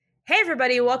Hey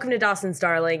everybody, welcome to Dawson's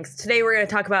Darlings. Today we're going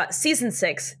to talk about Season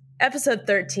 6, Episode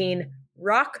 13,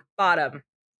 Rock Bottom.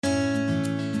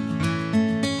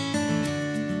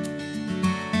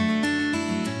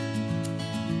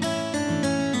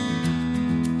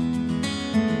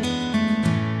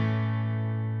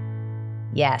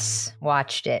 Yes,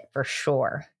 watched it for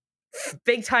sure.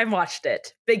 Big time watched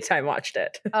it.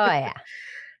 Oh, yeah.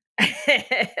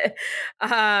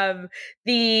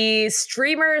 The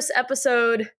streamers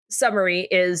episode summary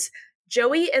is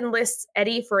Joey enlists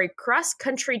Eddie for a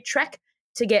cross-country trek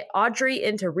to get Audrey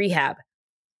into rehab.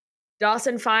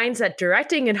 Dawson finds that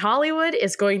directing in Hollywood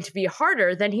is going to be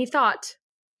harder than he thought.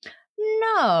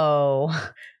 No.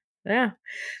 Yeah.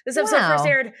 This episode first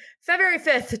aired February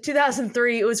 5th,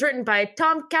 2003. It was written by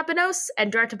Tom Capanos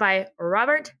and directed by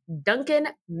Robert Duncan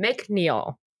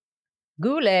McNeil.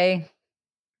 Goulet.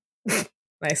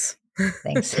 Nice.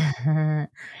 Thanks.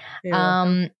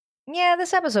 Yeah,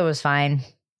 this episode was fine.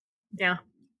 Yeah.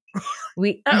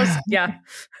 It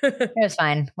was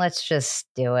fine. Let's just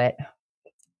do it.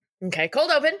 Okay, cold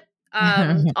open.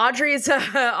 Audrey's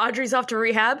off to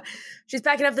rehab. She's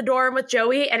packing up the dorm with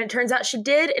Joey, and it turns out she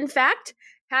did, in fact,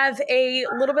 have a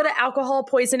little bit of alcohol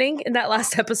poisoning in that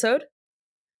last episode.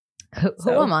 Who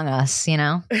among us, you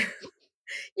know? I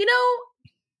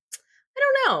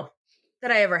don't know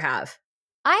that I ever have.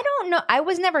 I don't know. I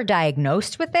was never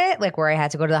diagnosed with it, like where I had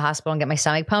to go to the hospital and get my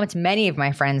stomach pumped. Many of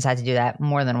my friends had to do that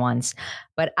more than once.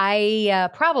 But I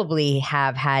probably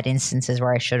have had instances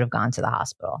where I should have gone to the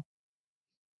hospital.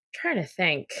 Trying to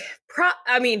think.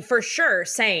 For sure,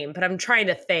 same, but I'm trying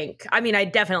to think. I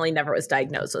definitely never was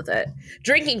diagnosed with it.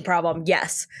 Drinking problem,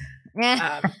 yes.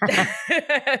 No,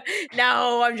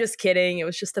 I'm just kidding. It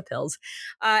was just the pills.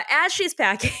 As she's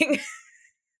packing.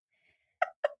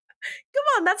 Come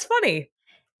on, that's funny.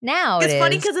 Now it's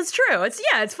funny because it's true.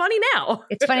 It's funny now.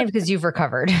 It's funny because you've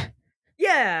recovered.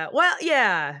 Yeah. Well,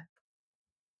 yeah.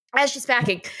 As she's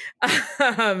packing,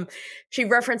 she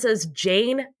references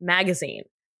Jane magazine.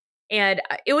 And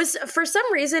it was, for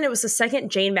some reason, it was the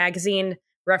second Jane magazine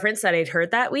reference that I'd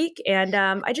heard that week. And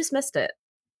I just missed it.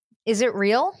 Is it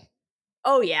real?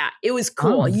 Oh, yeah. It was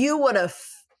cool. Oh. You would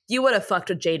have fucked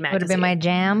with Jane magazine. Would have been my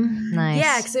jam. Nice.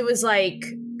 Yeah, because it was like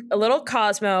a little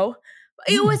Cosmo.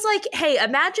 It was like, hey,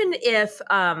 imagine if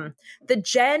the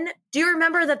Jen, do you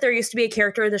remember that there used to be a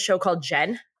character in the show called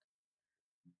Jen?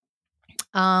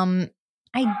 I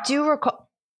do recall.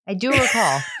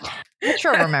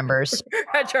 Retro remembers.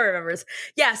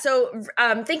 Yeah, so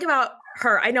think about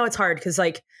her. I know it's hard because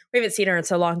like we haven't seen her in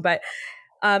so long, but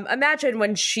imagine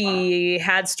when she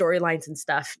had storylines and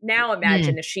stuff. Now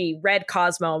imagine if she read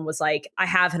Cosmo and was like, I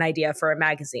have an idea for a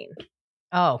magazine.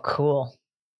 Oh, cool.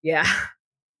 Yeah.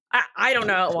 I don't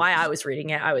know why I was reading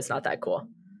it. I was not that cool.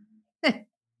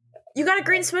 You got a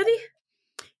green smoothie?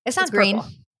 It's not green.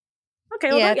 Purple. Okay,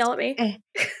 well, don't yell at me.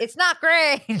 It's not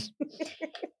green.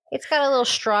 It's got a little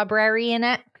strawberry in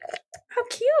it. How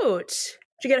cute.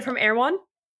 Did you get it from Air One?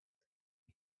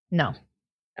 No.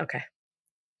 Okay.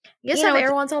 You guys have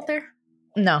Air Ones out there?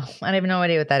 No, I have no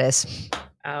idea what that is.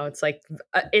 Oh, it's like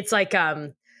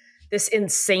this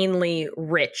insanely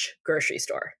rich grocery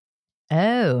store.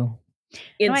 Oh.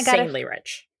 Insanely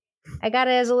rich. I got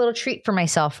it as a little treat for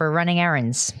myself for running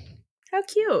errands. How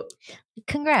cute.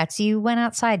 Congrats. You went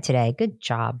outside today. Good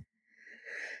job.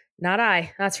 Not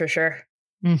I. That's for sure.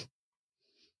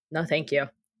 No, thank you.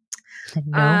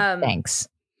 No, thanks.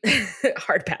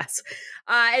 Hard pass.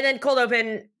 And then cold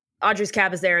open, Audrey's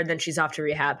cab is there, and then she's off to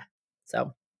rehab.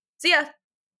 So, see ya.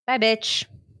 Bye, bitch.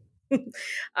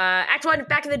 Act 1,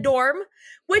 back in the dorm,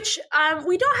 which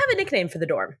we don't have a nickname for the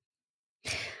dorm.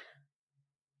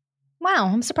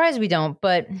 Wow, I'm surprised we don't,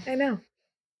 but I know.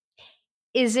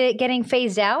 Is it getting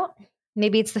phased out?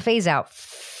 Maybe it's the phase out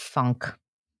funk.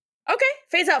 Okay,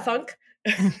 phase out funk.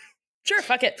 Sure,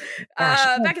 fuck it.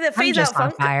 Gosh, back in the phase out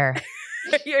funk. Fire.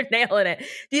 You're nailing it.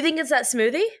 Do you think it's that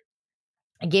smoothie?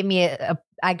 It gave me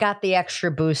I got the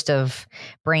extra boost of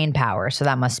brain power, so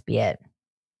that must be it.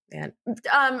 Man.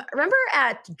 Remember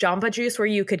at Jamba Juice where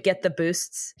you could get the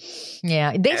boosts?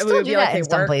 Yeah, they still do that in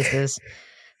some places.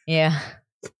 Yeah.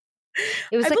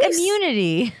 It was like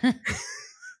immunity.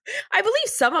 I believe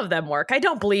some of them work. I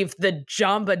don't believe the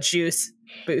Jamba Juice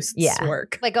boosts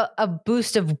work. Like a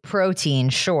boost of protein,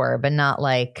 sure, but not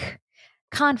like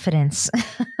confidence.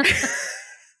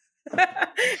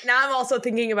 Now I'm also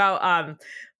thinking about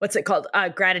what's it called?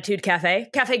 Gratitude Cafe.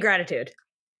 Cafe Gratitude.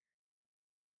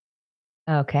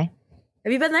 Okay.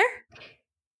 Have you been there?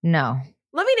 No.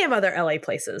 Let me name other LA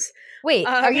places. Wait,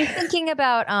 are you thinking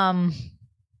about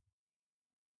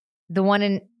the one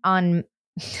in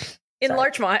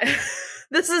Larchmont?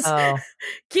 This is Oh,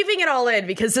 keeping it all in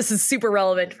because this is super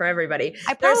relevant for everybody.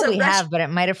 I There's a probably have, but it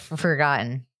might have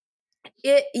forgotten.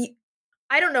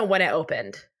 I don't know when it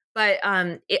opened, but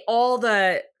all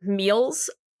the meals,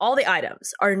 all the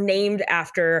items are named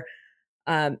after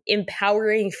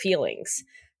empowering feelings.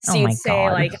 So Oh you'd my say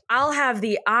God. like, I'll have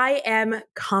the I am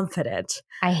confident.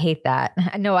 I hate that.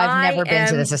 No, I've never been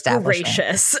to this establishment.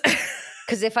 Gracious.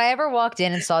 Because if I ever walked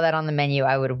in and saw that on the menu,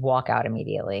 I would walk out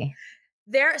immediately.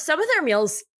 Some of their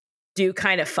meals do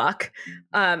kind of fuck.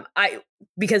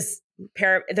 Because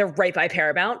they're right by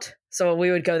Paramount. So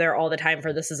we would go there all the time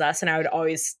for This Is Us, and I would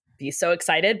always be so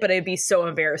excited, but it'd be so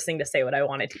embarrassing to say what I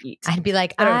wanted to eat. I'd be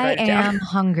like, I am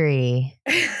hungry.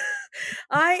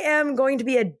 I am going to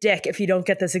be a dick if you don't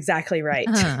get this exactly right.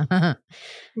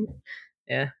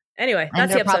 Yeah. Anyway,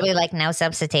 that's the episode. Probably like no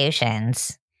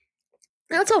substitutions.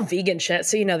 That's all vegan shit,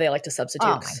 so you know they like to substitute.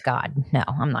 Oh my God. No,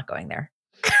 I'm not going there.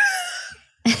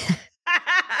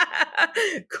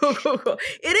 Cool.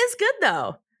 It is good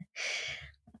though.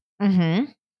 Mm-hmm.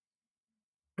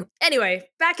 Anyway,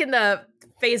 back in the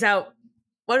phase out.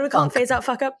 What do we call it? Phase out,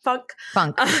 fuck up, funk.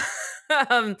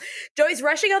 Joey's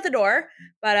rushing out the door,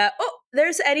 but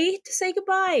there's Eddie to say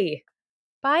goodbye.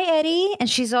 Bye, Eddie. And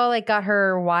she's all like got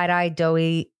her wide-eyed,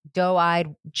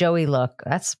 doe-eyed Joey look.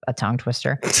 That's a tongue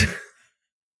twister.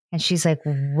 And she's like,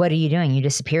 what are you doing? You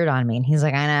disappeared on me. And he's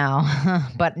like, I know.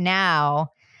 But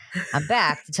now I'm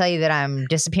back to tell you that I'm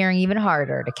disappearing even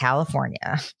harder to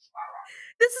California.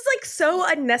 This is like so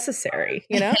unnecessary,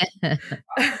 you know?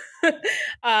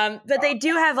 But they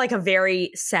do have like a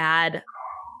very sad,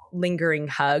 lingering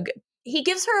hug. He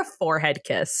gives her a forehead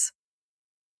kiss.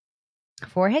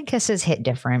 Forehead kisses hit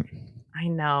different. I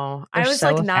know. They're I was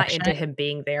so like not affectionate. into him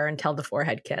being there until the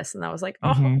forehead kiss. And I was like,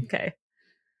 oh, okay.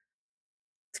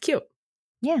 It's cute.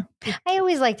 Yeah. I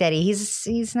always liked Eddie.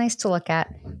 He's nice to look at.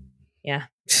 Yeah.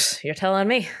 You're telling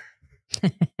me.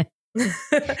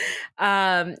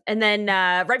 And then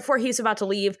right before he's about to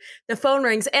leave, the phone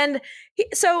rings. And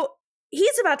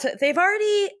they've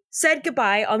already said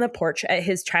goodbye on the porch at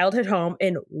his childhood home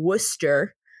in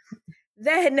Worcester.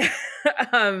 Then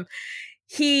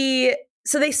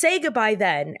so they say goodbye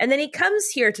then, and then he comes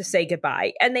here to say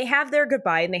goodbye, and they have their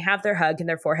goodbye, and they have their hug and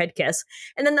their forehead kiss,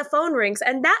 and then the phone rings,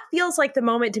 and that feels like the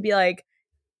moment to be like,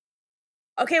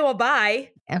 okay, well,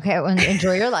 bye. Okay, well,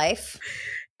 enjoy your life.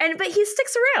 But he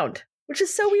sticks around, which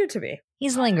is so weird to me.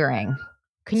 He's lingering.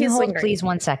 Can you hold, please,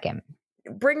 1 second?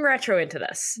 Bring retro into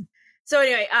this. So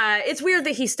anyway, it's weird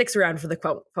that he sticks around for the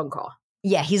phone call.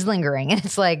 Yeah, he's lingering, and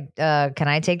it's like, can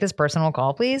I take this personal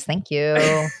call, please? Thank you.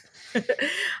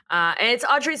 And it's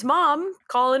Audrey's mom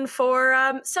calling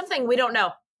for something we don't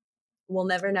know. We'll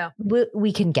never know.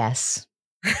 We can guess.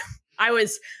 I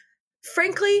was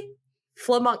frankly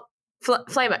I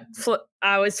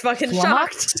was fucking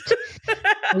flummoxed? shocked.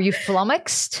 Were you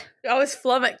flummoxed? I was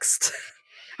flummoxed.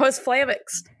 I was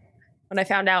flummoxed when I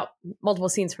found out multiple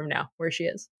scenes from now where she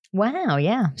is. Wow,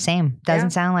 yeah, same.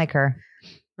 Doesn't sound like her.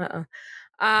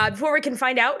 Before we can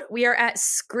find out, we are at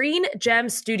Screen Gem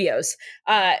Studios.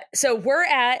 So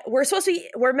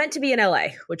we're meant to be in LA,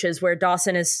 which is where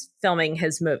Dawson is filming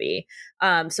his movie.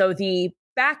 So the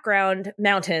background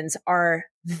mountains are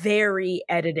very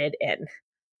edited in.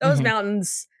 Those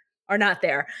mountains are not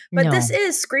there. But This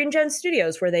is Screen Gem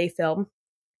Studios where they filmed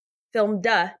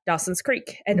Dawson's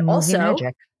Creek and Movie also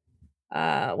magic.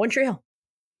 One Tree Hill.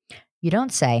 You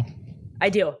don't say. I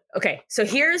do. Okay, so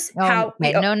here's how.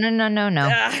 Wait, no.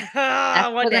 That's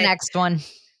for the next one.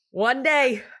 One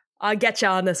day, I'll get you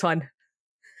on this one.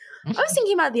 I was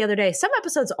thinking about it the other day. Some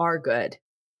episodes are good.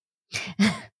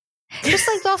 Just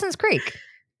like Dawson's Creek.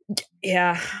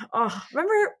 Yeah. Oh,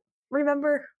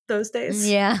 remember those days?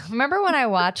 Yeah. Remember when I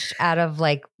watched out of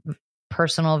like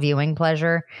personal viewing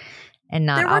pleasure and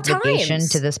not obligation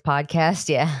to this podcast?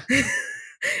 Yeah.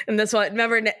 And this one,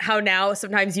 remember how now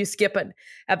sometimes you skip an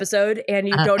episode and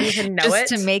you don't even know it?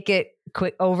 Just to make it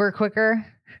quicker.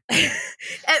 But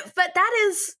that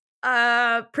is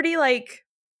pretty like,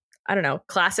 I don't know,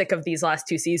 classic of these last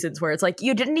two seasons where it's like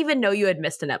you didn't even know you had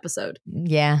missed an episode.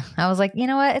 Yeah. I was like, you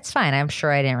know what? It's fine. I'm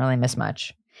sure I didn't really miss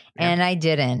much. Yeah. And I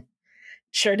didn't.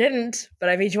 Sure didn't, but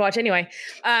I made you watch anyway.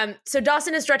 So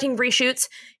Dawson is directing reshoots.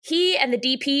 He and the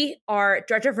DP, our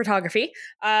director of photography,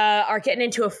 are getting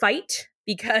into a fight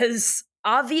because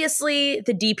obviously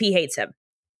the DP hates him.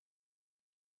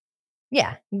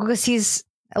 Yeah, because he's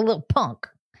a little punk.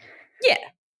 Yeah.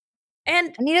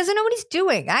 And he doesn't know what he's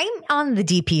doing. I'm on the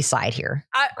DP side here.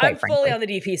 I'm fully on the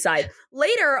DP side.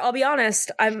 Later, I'll be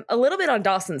honest, I'm a little bit on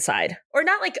Dawson's side. Or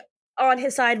not like on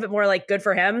his side, but more like good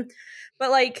for him. But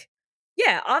like,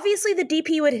 Yeah, obviously the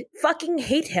DP would fucking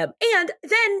hate him. And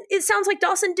then it sounds like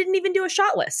Dawson didn't even do a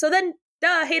shot list. So then,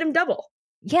 hate him double.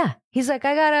 Yeah. He's like,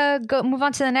 I gotta go move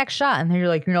on to the next shot. And then you're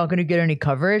like, you're not gonna get any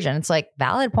coverage. And it's like,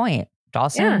 valid point.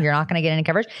 Dawson, Yeah. you're not gonna get any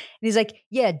coverage. And he's like,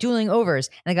 yeah, dueling overs.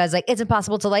 And the guy's like, it's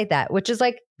impossible to light that, which is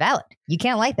like valid. You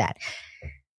can't light that.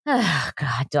 Oh,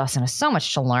 God, Dawson has so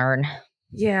much to learn.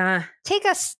 Yeah. Take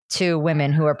us to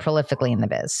women who are prolifically in the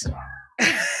biz.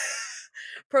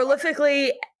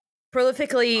 prolifically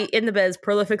in the biz,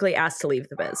 prolifically asked to leave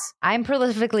the biz. I'm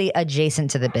prolifically adjacent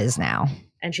to the biz now.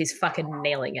 And she's fucking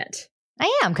nailing it.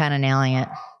 I am kind of nailing it.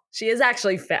 She is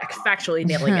actually factually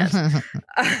nailing it.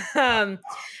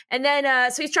 And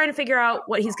then, so he's trying to figure out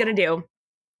what he's going to do.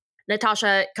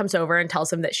 Natasha comes over and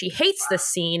tells him that she hates this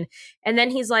scene. And then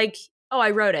he's like, oh,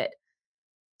 I wrote it.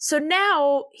 So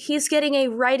now he's getting a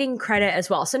writing credit as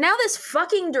well. So now this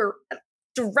fucking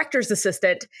director's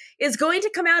assistant is going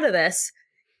to come out of this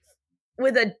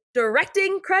with a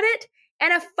directing credit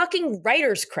and a fucking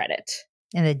writer's credit.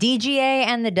 And the DGA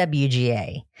and the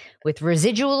WGA with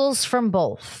residuals from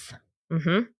both.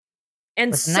 Mm-hmm.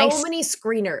 And with so many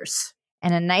screeners.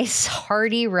 And a nice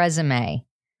hearty resume.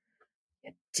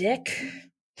 Dick.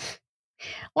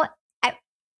 Well, I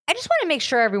just want to make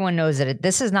sure everyone knows that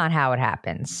this is not how it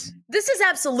happens. This is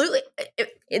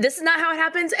not how it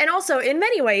happens. And also, in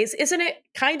many ways, isn't it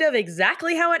kind of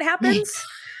exactly how it happens?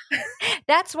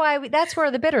 That's where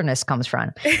the bitterness comes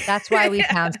from. That's why we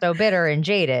sound so bitter and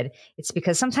jaded. It's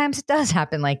because sometimes it does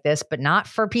happen like this, but not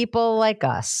for people like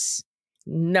us.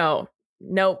 No,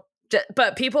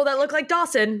 but people that look like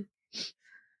Dawson.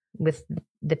 With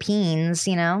the peens,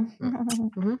 you know?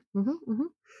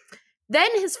 Then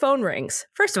his phone rings.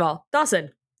 First of all,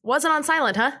 Dawson wasn't on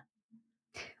silent, huh?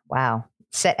 Wow.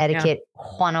 Set etiquette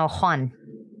 101.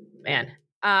 Man.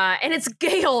 And it's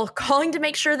Gail calling to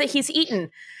make sure that he's eaten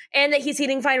and that he's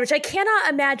eating fine, which I cannot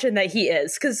imagine that he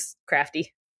is, because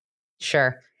crafty.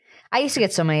 Sure. I used to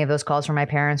get so many of those calls from my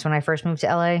parents when I first moved to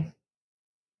LA.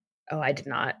 Oh, I did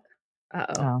not.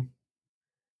 Uh-oh.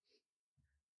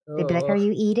 They'd be like, are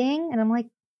you eating? And I'm like,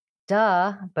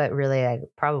 duh. But really, I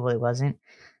probably wasn't.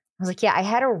 I was like, yeah, I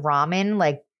had a ramen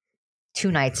like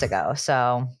 2 nights ago. So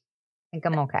I think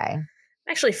I'm okay. I'm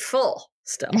actually full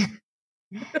still.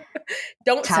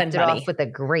 Don't Topped send it money. Off with a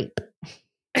grape.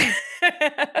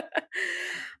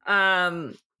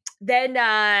 Then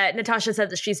Natasha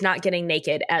said that she's not getting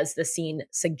naked as the scene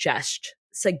suggests,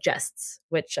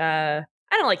 which I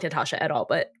don't like Natasha at all,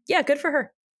 but yeah, good for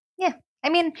her. Yeah. I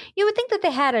mean, you would think that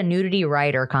they had a nudity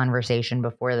writer conversation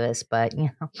before this, but you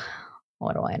know,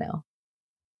 what do I know?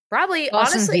 Probably,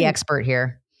 Dawson's honestly, the expert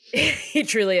here. He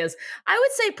truly is. I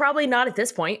would say probably not at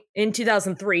this point in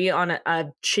 2003 on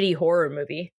a shitty horror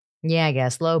movie. Yeah, I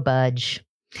guess low budge.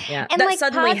 Yeah, and that like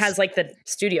suddenly has like the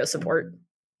studio support.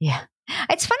 Yeah,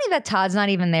 it's funny that Todd's not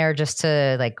even there just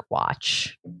to like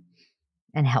watch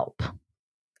and help.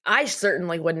 I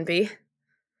certainly wouldn't be.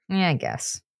 Yeah, I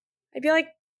guess. I'd be like,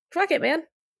 fuck it, man.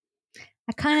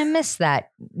 I kind of miss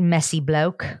that messy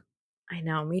bloke. I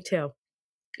know, me too.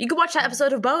 You could watch that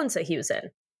episode of Bones that he was in.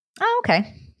 Oh,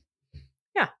 okay.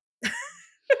 Yeah.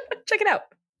 Check it out.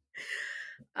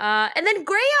 And then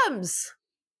Graham's.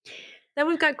 Then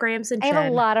we've got Graham's and Jen. I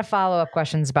have a lot of follow-up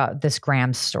questions about this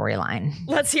Graham's storyline.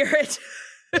 Let's hear it.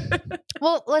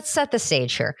 Well, let's set the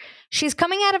stage here. She's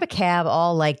coming out of a cab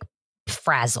all like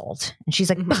frazzled. And she's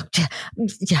like,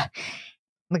 yeah,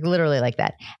 like literally like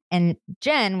that. And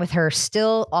Jen, with her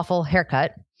still awful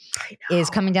haircut, is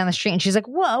coming down the street and she's like,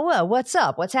 whoa, what's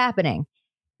up? What's happening?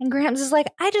 And Graham's is like,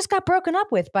 I just got broken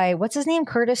up with by, what's his name?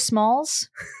 Curtis Smalls?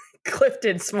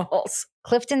 Clifton Smalls.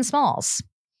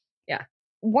 Yeah.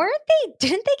 Didn't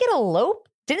they get eloped?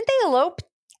 Didn't they elope?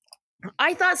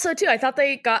 I thought so too. I thought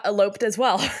they got eloped as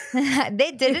well.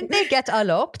 They get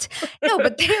eloped? No,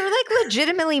 but they're like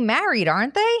legitimately married,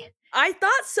 aren't they? I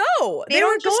thought so. They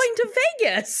were going to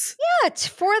Vegas. Yeah,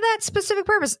 for that specific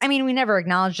purpose. I mean, we never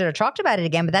acknowledged it or talked about it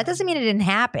again, but that doesn't mean it didn't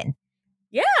happen.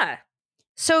 Yeah.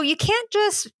 So you can't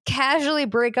just casually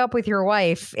break up with your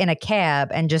wife in a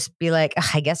cab and just be like,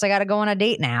 I guess I got to go on a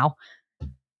date now.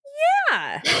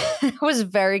 Yeah. I was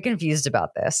very confused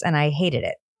about this and I hated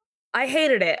it. I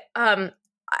hated it.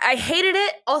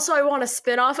 Also, I want a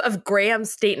spinoff of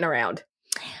Graham's dating around.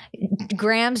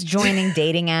 Graham's joining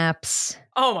dating apps.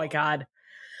 Oh my God.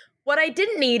 What I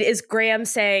didn't need is Graham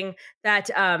saying that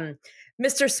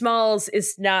Mr. Smalls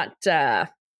is not,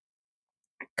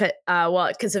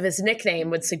 because of his nickname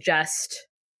would suggest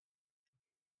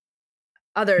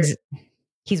others.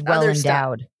 He's well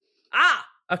endowed. Ah,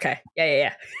 okay.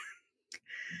 Yeah.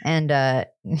 And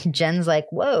Jen's like,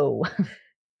 whoa.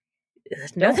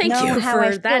 No, thank you how for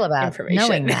I feel that about information.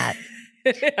 Knowing that.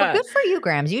 Well, good for you,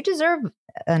 Grams. You deserve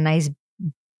a nice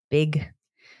big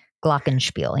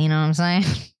glockenspiel. You know what I'm saying?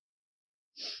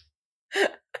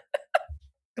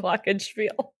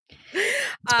 Glockenspiel.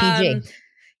 It's PG.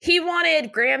 He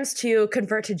wanted Grams to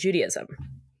convert to Judaism.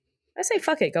 I say,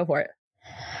 fuck it, go for it.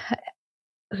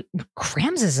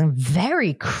 Grams is a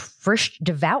very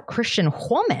devout Christian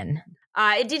woman.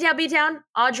 In Detail B-Town,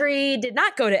 Audrey did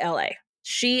not go to LA.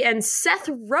 She and Seth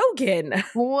Rogen.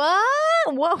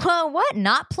 What?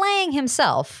 Not playing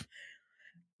himself.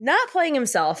 Not playing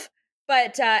himself,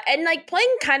 but, and like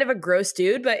playing kind of a gross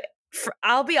dude, but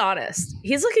I'll be honest,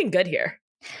 he's looking good here.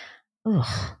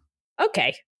 Ugh.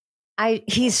 Okay.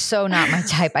 He's so not my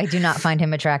type. I do not find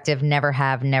him attractive. Never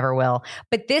have, never will.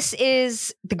 But this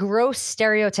is the gross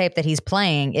stereotype that he's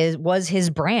playing was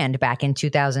his brand back in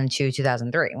 2002,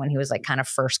 2003 when he was like kind of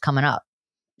first coming up.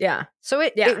 Yeah. So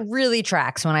it really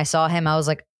tracks. When I saw him, I was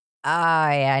like,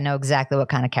 yeah, I know exactly what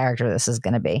kind of character this is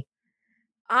going to be.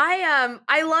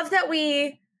 I love that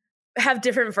we have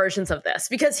different versions of this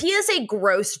because he is a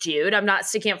gross dude. I'm not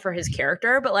sticking up for his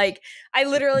character, but like I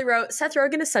literally wrote Seth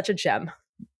Rogen is such a gem.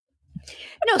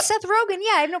 No, Seth Rogen,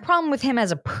 yeah, I have no problem with him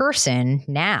as a person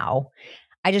now.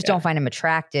 I just don't find him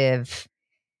attractive.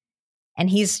 And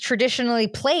he's traditionally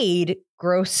played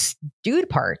gross dude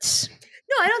parts.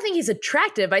 No, I don't think he's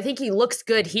attractive. I think he looks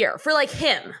good here for like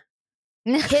him.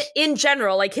 In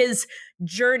general, like his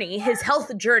journey, his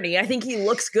health journey, I think he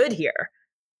looks good here.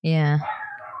 Yeah.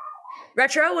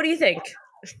 Retro, what do you think?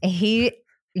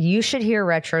 You should hear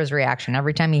Retro's reaction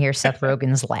every time you hear Seth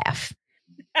Rogen's laugh.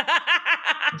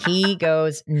 He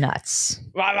goes nuts.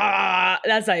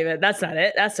 That's not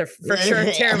it. That's for sure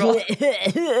terrible.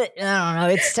 I don't know.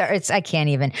 It's I can't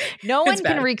even. No one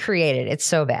can recreate it. It's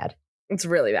so bad. It's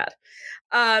really bad.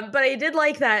 But I did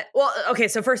like that. Well, okay.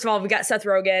 So first of all, we got Seth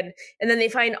Rogen, and then they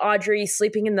find Audrey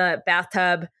sleeping in the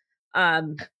bathtub.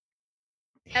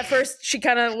 At first, she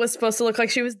kind of was supposed to look like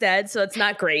she was dead, so it's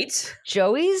not great.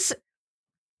 Joey's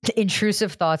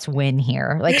intrusive thoughts win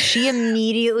here. Like she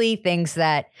immediately thinks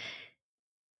that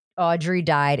Audrey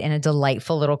died in a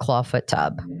delightful little clawfoot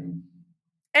tub.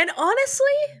 And honestly,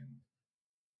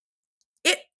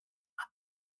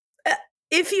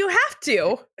 if you have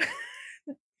to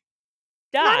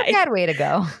die, not a bad way to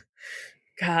go.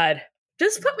 God,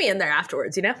 just put me in there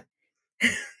afterwards, you know?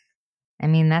 I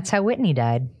mean, that's how Whitney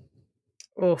died.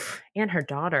 Oof, and her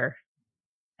daughter.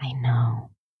 I know.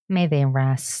 May they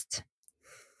rest.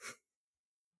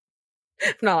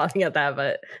 I'm not laughing at that,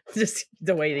 but just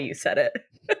the way that you said it.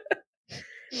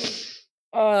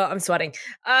 Oh, I'm sweating.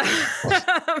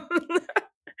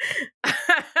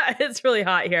 It's really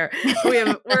hot here.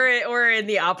 We're in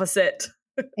the opposite.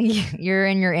 You're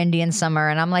in your Indian summer,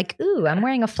 and I'm like, ooh, I'm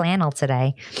wearing a flannel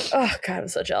today. Oh God, I'm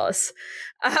so jealous.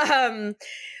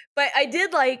 But I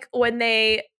did like when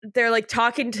they're like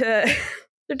talking to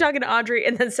Audrey,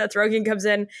 and then Seth Rogen comes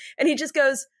in, and he just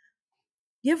goes,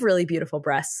 "You have really beautiful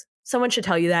breasts. Someone should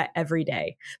tell you that every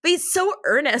day." But he's so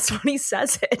earnest when he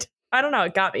says it. I don't know.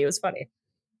 It got me. It was funny.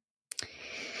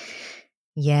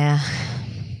 Yeah.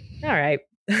 All right.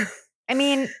 I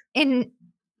mean, in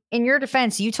your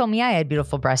defense, you told me I had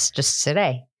beautiful breasts just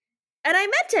today. And I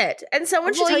meant it. And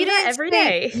someone should tell you that every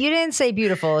day. You didn't say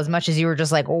beautiful as much as you were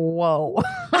just like, whoa.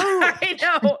 I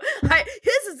know.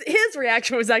 His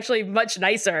reaction was actually much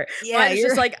nicer. Yeah, I was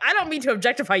just like, I don't mean to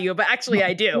objectify you, but actually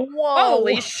I do. Whoa.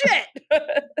 Holy shit.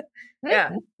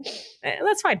 Yeah.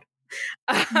 That's fine.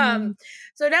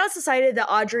 So now it's decided that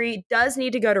Audrey does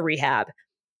need to go to rehab.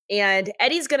 And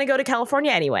Eddie's going to go to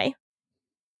California anyway.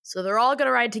 So they're all going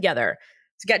to ride together.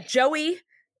 So you got Joey.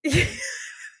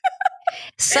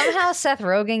 Somehow Seth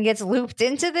Rogen gets looped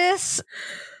into this.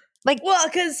 Well,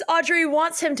 because Audrey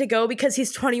wants him to go because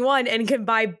he's 21 and can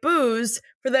buy booze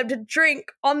for them to drink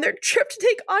on their trip to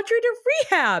take Audrey to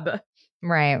rehab.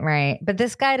 Right. But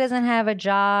this guy doesn't have a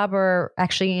job, or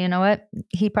actually, you know what?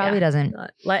 He probably doesn't.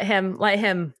 Let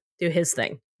him do his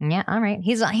thing. Yeah, all right.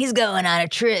 He's going on a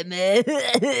trip, man.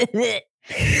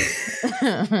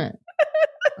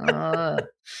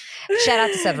 Shout out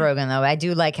to Seth Rogen, though. I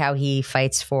do like how he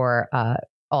fights for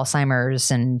Alzheimer's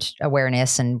and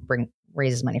awareness and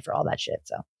raises money for all that shit.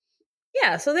 So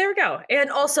yeah, so there we go.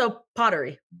 And also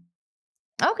pottery.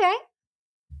 Okay.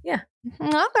 Yeah. Okay.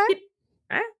 All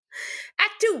right.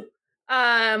 Act 2.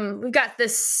 We've got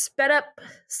this sped up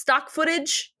stock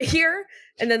footage here,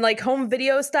 and then like home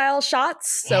video style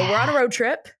shots. So we're on a road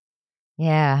trip.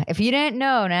 Yeah. If you didn't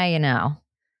know, now you know.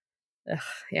 Ugh,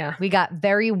 yeah. We got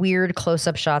very weird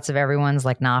close-up shots of everyone's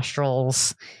like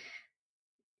nostrils.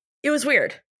 It was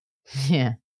weird.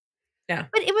 Yeah. Yeah.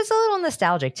 But it was a little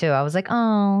nostalgic too. I was like,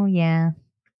 oh, yeah.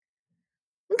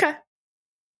 Okay.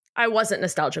 I wasn't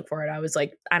nostalgic for it. I was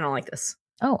like, I don't like this.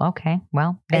 Oh, okay.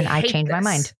 Well, then I hate changed my this.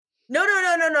 mind. No.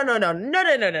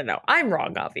 I'm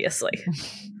wrong, obviously.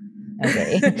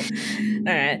 Okay.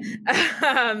 All right.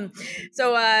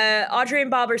 So Audrey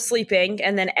and Bob are sleeping,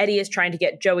 and then Eddie is trying to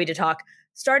get Joey to talk,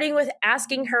 starting with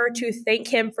asking her to thank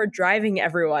him for driving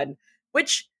everyone,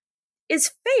 which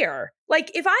is fair.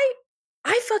 Like, if I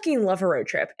fucking love a road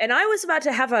trip, and I was about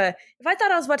to have if I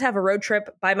thought I was about to have a road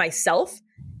trip by myself,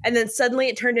 and then suddenly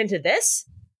it turned into this,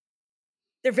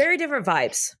 they're very different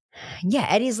vibes. Yeah,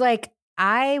 Eddie's like,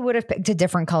 I would have picked a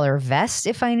different color vest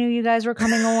if I knew you guys were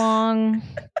coming along.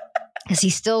 Because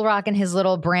he's still rocking his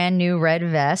little brand new red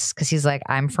vest because he's like,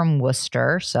 I'm from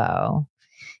Worcester. So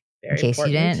Very in case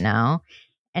important. you didn't know.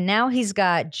 And now he's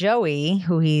got Joey,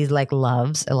 who he like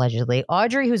loves, allegedly.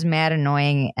 Audrey, who's mad,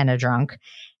 annoying, and a drunk.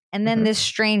 And then this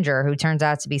stranger who turns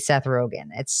out to be Seth Rogen.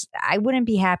 I wouldn't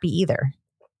be happy either.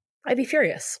 I'd be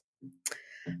furious.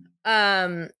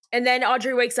 And then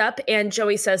Audrey wakes up and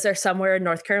Joey says they're somewhere in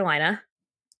North Carolina.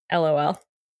 LOL.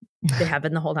 They have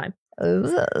been the whole time.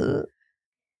 And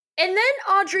then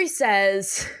Audrey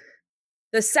says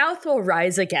the South will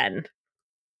rise again.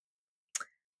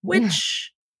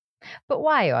 Which... But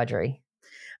why, Audrey?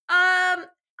 I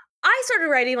started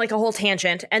writing like a whole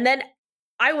tangent, and then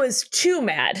I was too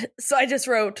mad. So I just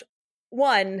wrote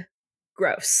 1,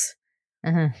 gross.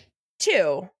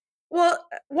 2, well,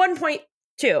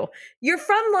 1.2, you're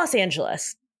from Los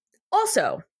Angeles.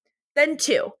 Also, then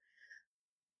 2.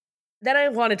 Then I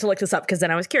wanted to look this up because then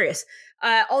I was curious.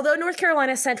 Although North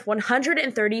Carolina sent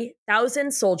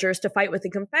 130,000 soldiers to fight with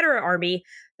the Confederate Army,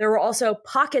 there were also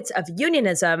pockets of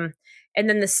unionism. And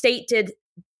then the state did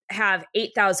have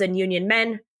 8,000 Union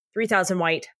men, 3,000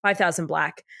 white, 5,000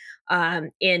 black.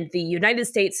 In the United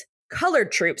States, colored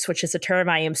troops, which is a term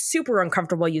I am super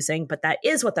uncomfortable using, but that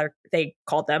is what they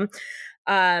called them.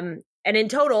 And in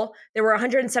total, there were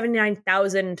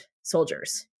 179,000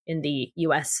 soldiers in the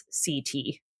USCT,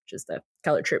 which is the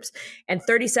colored troops. And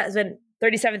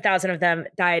 37,000 of them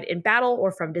died in battle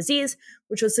or from disease,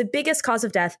 which was the biggest cause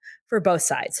of death for both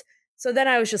sides. So then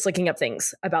I was just looking up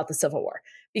things about the Civil War,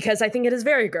 because I think it is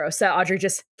very gross that Audrey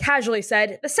just casually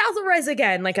said, the South will rise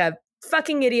again, like a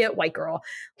fucking idiot white girl.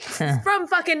 From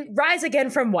fucking rise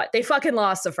again from what? They fucking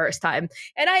lost the first time.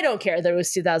 And I don't care that it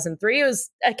was 2003. It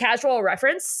was a casual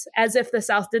reference, as if the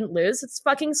South didn't lose. It's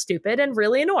fucking stupid and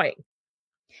really annoying.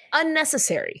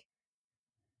 Unnecessary.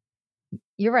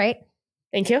 You're right.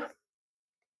 Thank you.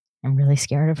 I'm really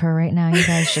scared of her right now. You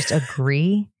guys just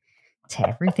agree to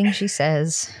everything she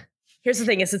says. Here's the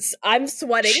thing is I'm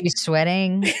sweating. She's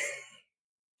sweating.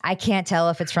 I can't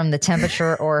tell if it's from the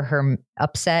temperature or her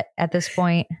upset at this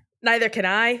point. Neither can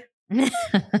I.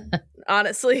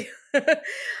 Honestly.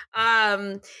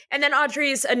 And then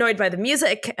Audrey's annoyed by the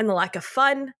music and the lack of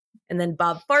fun. And then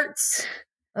Bob farts.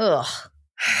 Ugh.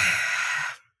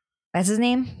 That's his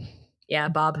name? Yeah,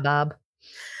 Bob. Bob.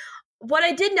 What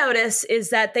I did notice is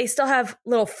that they still have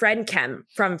little friend Kem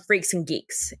from Freaks and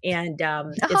Geeks. And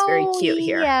it's very cute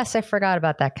here. Yes, I forgot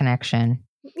about that connection.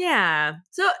 Yeah.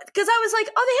 So, because I was like,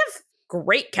 oh, they have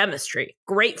great chemistry.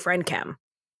 Great friend Kem.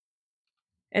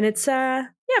 And it's,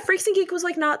 Freaks and Geek was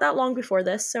like not that long before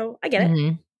this. So I get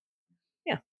it.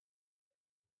 Yeah.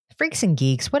 Freaks and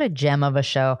Geeks, what a gem of a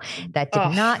show that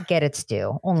did not get its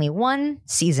due. Only one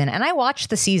season. And I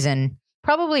watched the season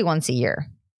probably once a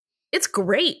year. It's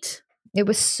great. It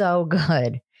was so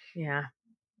good. Yeah.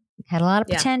 Had a lot of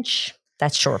potential.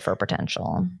 That's short for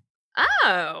potential.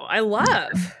 Oh, I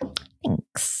love.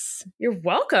 Thanks. You're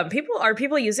welcome. Are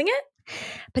people using it?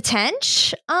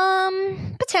 Potential.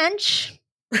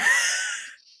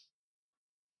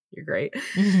 You're great.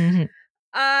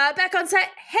 Back on set.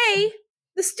 Hey,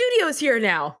 the studio's here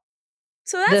now.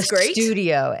 So that's great. The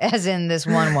studio, as in this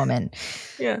one woman.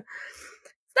 Yeah.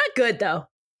 It's not good though.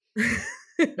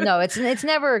 No, it's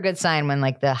never a good sign when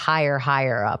like the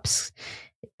higher ups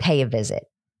pay a visit.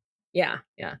 Yeah.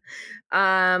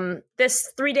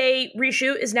 This 3-day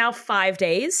reshoot is now 5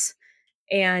 days.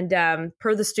 And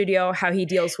per the studio, how he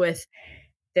deals with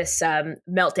this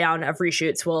meltdown of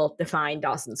reshoots will define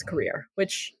Dawson's career,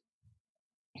 which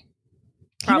he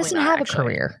doesn't have actually. A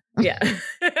career. Yeah.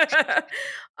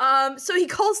 So he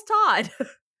calls Todd.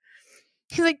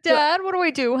 He's like, Dad, what do I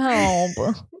do?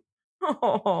 Help.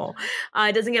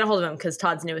 He doesn't get a hold of him because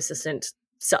Todd's new assistant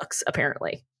sucks,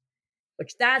 apparently.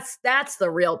 Which that's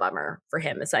the real bummer for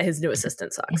him, is that his new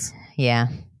assistant sucks. Yeah.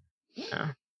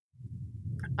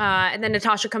 And then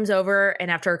Natasha comes over, and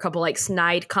after a couple like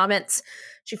snide comments,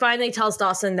 she finally tells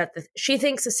Dawson that she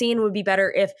thinks the scene would be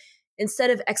better if instead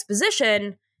of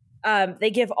exposition, they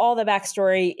give all the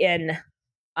backstory in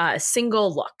a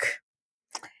single look.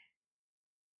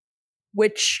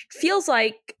 which feels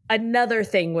like another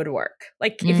thing would work.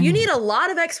 Like, if you need a lot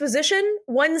of exposition,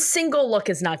 one single look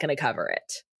is not going to cover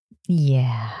it.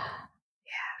 Yeah.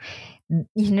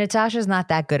 Natasha's not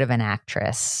that good of an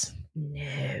actress.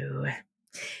 No.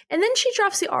 And then she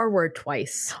drops the R word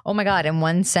twice. Oh my God. In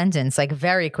one sentence, like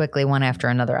very quickly, one after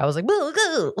another. I was like,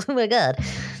 oh my God.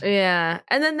 Yeah.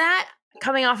 And then that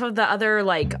coming off of the other,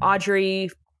 like, Audrey,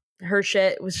 her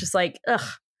shit was just like, ugh.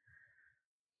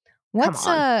 What's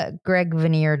Greg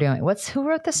Veneer doing? Who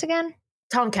wrote this again?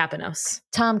 Tom Kapanos.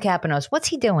 Tom Kapanos. What's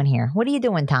he doing here? What are you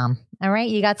doing, Tom? All right.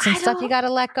 You got some stuff you got to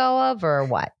let go of or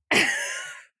what?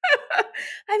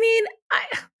 I mean,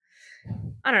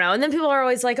 I don't know. And then people are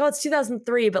always like, oh, it's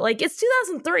 2003. But like, it's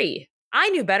 2003. I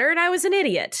knew better and I was an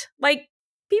idiot. Like,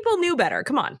 people knew better.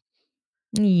 Come on.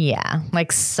 Yeah.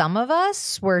 Like some of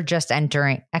us were just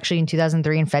entering, actually in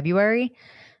 2003 in February,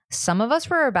 some of us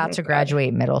were about to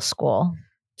graduate middle school.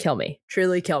 Kill me.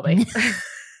 Truly kill me.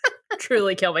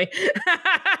 Truly kill me. Wait,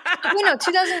 no,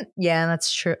 2000. Yeah,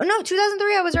 that's true. No,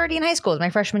 2003, I was already in high school. It was my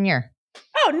freshman year.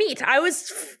 Oh, neat. I was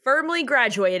firmly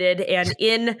graduated and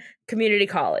in community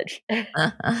college.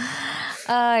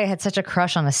 I had such a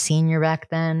crush on a senior back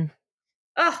then.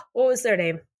 Oh, what was their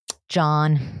name?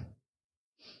 John.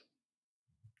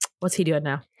 What's he doing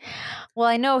now? Well,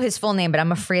 I know his full name, but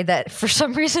I'm afraid that for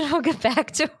some reason I'll get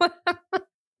back to him.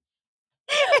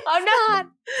 I'm not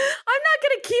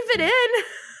going to keep it in.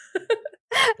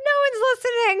 No one's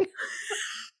listening.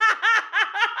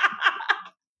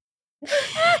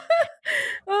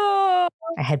 Oh.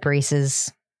 I had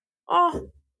braces.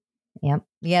 Oh. Yep.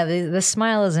 Yeah, the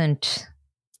smile isn't,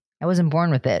 I wasn't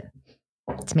born with it.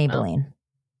 It's Maybelline.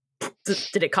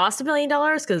 Did it cost $1 million?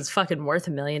 Because it's fucking worth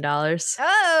 $1 million.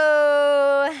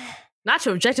 Oh. Not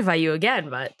to objectify you again,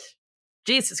 but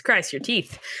Jesus Christ, your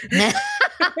teeth.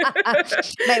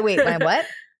 Wait, my what?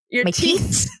 Your my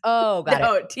teeth. Oh, got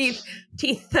no, it. Teeth.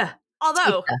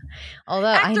 Although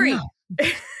Act 3. I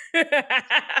know.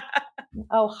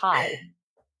 Oh, hi.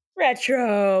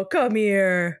 Retro, come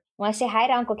here. Want to say hi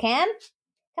to Uncle Cam?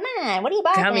 Come on, what are you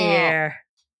barking Come here.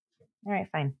 All right,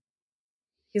 fine.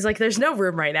 He's like, there's no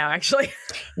room right now, actually.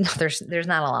 No, there's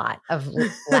not a lot of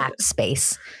lap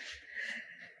space.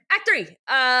 Act 3.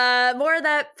 More of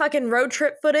that fucking road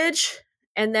trip footage.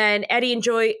 And then Eddie and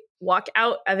Joy walk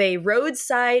out of a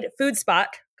roadside food spot.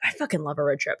 I fucking love a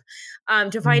road trip.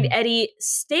 To find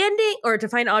to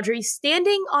find Audrey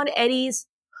standing on Eddie's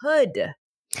hood.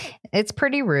 It's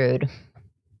pretty rude.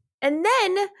 And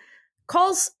then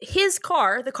calls his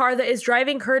car, the car that is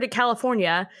driving her to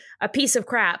California, a piece of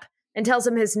crap, and tells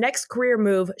him his next career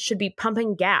move should be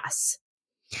pumping gas.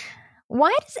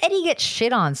 Why does Eddie get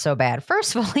shit on so bad?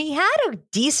 First of all, he had a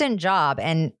decent job,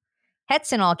 and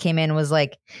Hetson all came in and was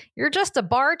like, you're just a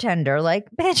bartender. Like,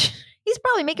 bitch, he's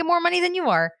probably making more money than you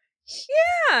are.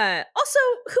 Yeah. Also,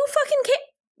 who fucking cares?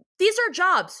 These are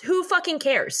jobs. Who fucking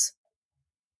cares?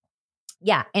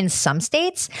 Yeah. In some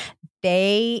states,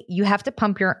 you have to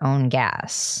pump your own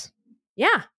gas.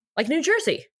 Yeah. Like New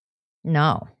Jersey.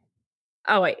 No.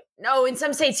 Oh, wait. No, in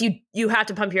some states, you have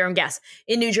to pump your own gas.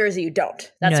 In New Jersey, you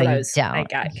don't. That's no, what I don't.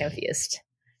 got confused.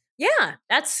 Yeah.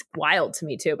 That's wild to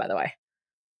me, too, by the way.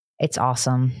 It's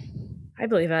awesome. I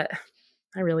believe it.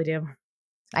 I really do.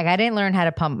 Like, I didn't learn how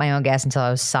to pump my own gas until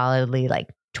I was solidly like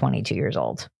 22 years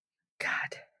old.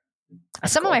 God.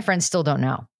 Some of my friends still don't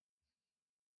know.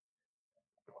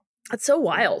 That's so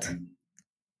wild.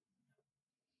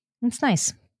 It's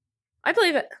nice. I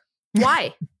believe it.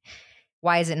 Why?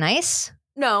 Why is it nice?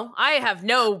 No, I have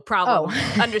no problem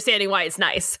understanding why it's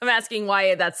nice. I'm asking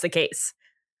why that's the case.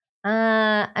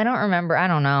 I don't remember. I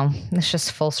don't know. It's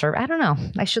just full service. I don't know.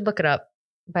 I should look it up,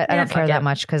 but I don't care that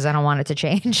much because I don't want it to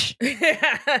change.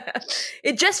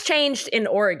 It just changed in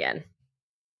Oregon.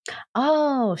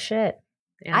 Oh, shit.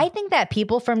 Yeah. I think that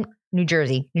people from New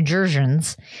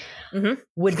Jerseyans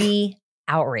would be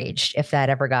outraged if that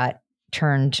ever got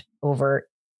turned over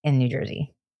in New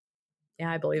Jersey.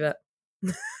 Yeah, I believe it.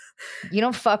 You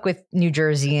don't fuck with New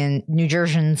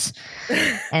Jerseyans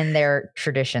and their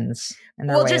traditions. And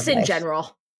their way just of in life.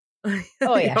 General.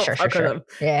 Oh, yeah, sure.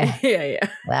 Yeah. Yeah.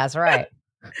 That's right.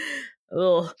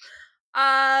 Ugh.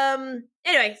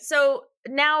 Anyway, so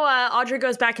now Audrey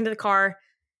goes back into the car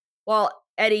while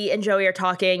Eddie and Joey are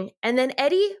talking. And then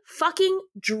Eddie fucking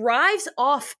drives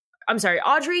off. I'm sorry,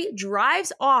 Audrey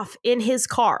drives off in his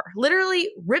car. Literally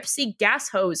rips the gas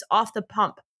hose off the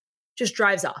pump. Just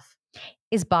drives off.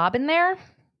 Is Bob in there?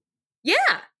 Yeah.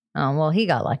 Oh, well, he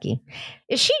got lucky.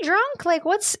 Is she drunk? Like,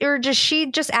 or does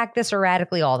she just act this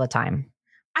erratically all the time?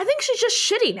 I think she's just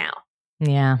shitty now.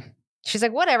 Yeah. She's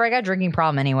like, whatever, I got a drinking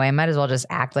problem anyway. Might as well just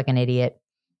act like an idiot.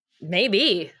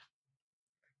 Maybe.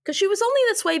 Because she was only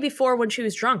this way before when she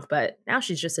was drunk, but now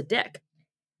she's just a dick.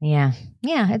 Yeah.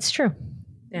 Yeah, it's true.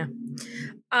 Yeah.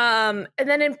 And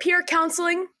then in peer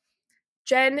counseling,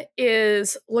 Jen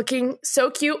is looking so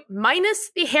cute,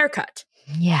 minus the haircut.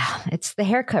 Yeah, it's the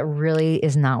haircut really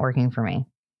is not working for me.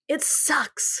 It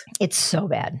sucks. It's so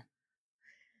bad.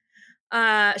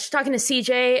 She's talking to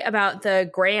CJ about the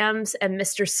Grams and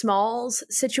Mr. Smalls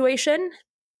situation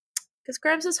because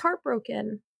Grams is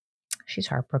heartbroken. She's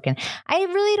heartbroken. I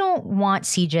really don't want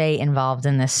CJ involved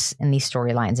in these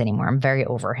storylines anymore. I'm very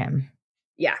over him.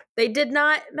 Yeah, they did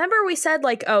not. Remember we said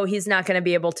like, oh, he's not going to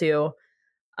be able to.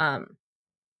 What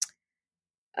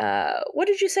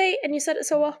did you say? And you said it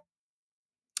so well.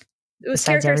 It was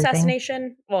Besides character everything?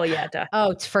 assassination. Well, yeah, duh.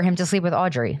 Oh, it's for him to sleep with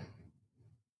Audrey.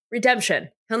 Redemption.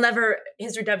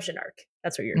 His redemption arc.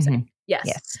 That's what you're saying.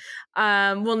 Yes.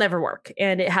 Will never work.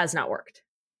 And it has not worked.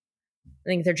 I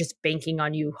think they're just banking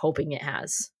on you, hoping it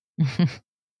has.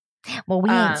 Well, we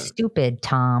ain't stupid,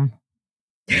 Tom.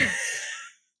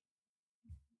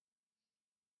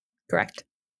 Correct.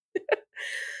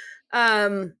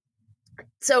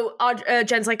 So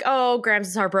Jen's like, oh, Grams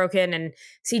is heartbroken. And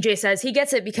CJ says he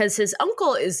gets it because his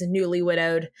uncle is newly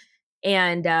widowed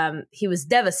and he was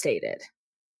devastated.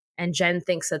 And Jen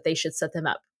thinks that they should set them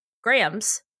up.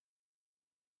 Grams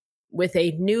with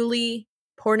a newly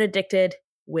porn-addicted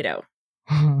widow.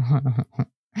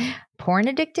 Porn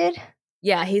addicted?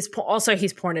 Yeah, he's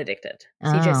porn addicted.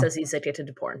 CJ says he's addicted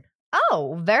to porn.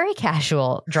 Oh, very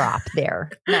casual drop there.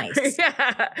 Nice.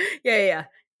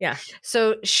 Yeah.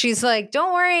 So she's like,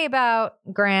 don't worry about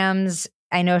Grams.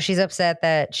 I know she's upset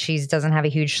that she doesn't have a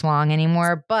huge schlong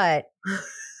anymore, but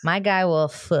my guy will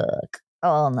fuck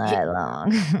all night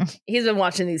long. He's been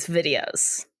watching these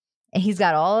videos. And he's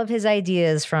got all of his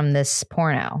ideas from this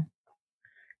porno.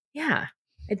 Yeah.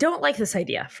 I don't like this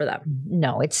idea for them.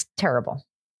 No, it's terrible.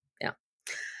 Yeah.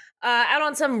 Out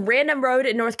on some random road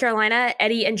in North Carolina,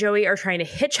 Eddie and Joey are trying to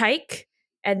hitchhike.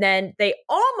 And then they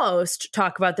almost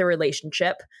talk about their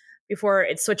relationship before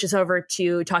it switches over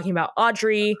to talking about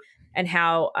Audrey and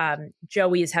how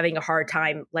Joey is having a hard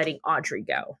time letting Audrey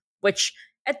go. Which,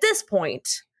 at this point,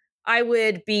 I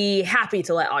would be happy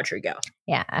to let Audrey go.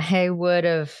 Yeah, I would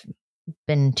have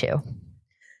been too.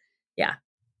 Yeah.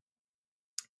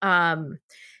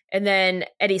 And then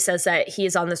Eddie says that he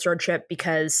is on this road trip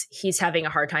because he's having a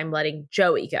hard time letting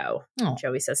Joey go. Oh.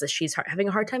 Joey says that she's having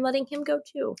a hard time letting him go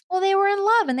too. Well, they were in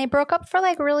love and they broke up for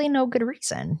like really no good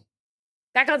reason.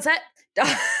 Back on set.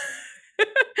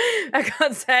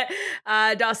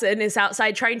 Dawson is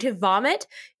outside trying to vomit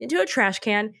into a trash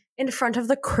can in front of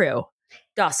the crew.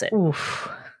 Dawson. Oof.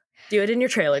 Do it in your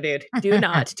trailer, dude. Do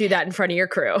not do that in front of your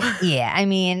crew. Yeah, I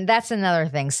mean, that's another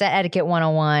thing. Set etiquette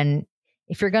 101.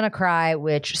 If you're going to cry,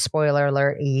 which, spoiler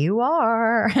alert, you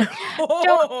are,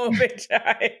 big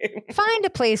time. Find a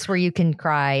place where you can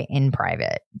cry in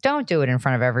private. Don't do it in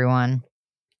front of everyone.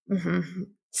 Mm-hmm.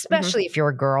 Especially if you're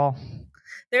a girl.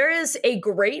 There is a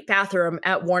great bathroom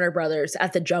at Warner Brothers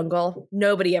at the Jungle.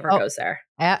 Nobody ever goes there.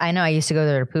 I know. I used to go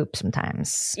there to poop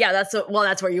sometimes. Yeah, that's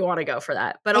where you want to go for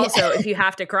that. But also, if you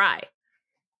have to cry.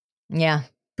 Yeah.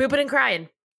 Pooping and crying.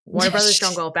 Warner Brothers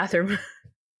Jungle bathroom.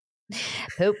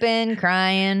 Pooping,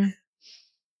 crying.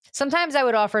 Sometimes I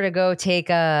would offer to go take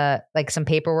some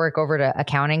paperwork over to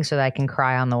accounting so that I can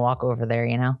cry on the walk over there,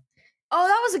 you know? Oh,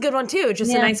 that was a good one too.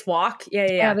 Just a nice walk.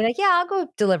 Yeah. I'll be like, I'll go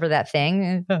deliver that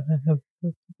thing.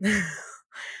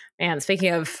 Man,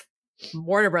 speaking of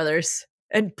Warner Brothers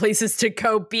and places to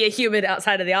go be a human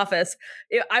outside of the office,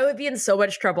 I would be in so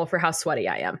much trouble for how sweaty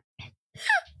I am.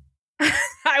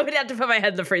 I would have to put my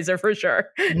head in the freezer for sure.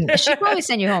 She'd probably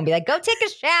send you home and be like, go take a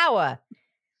shower.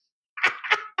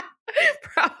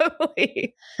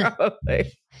 Probably.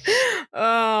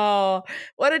 Oh,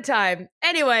 what a time.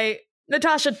 Anyway,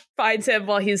 Natasha finds him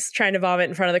while he's trying to vomit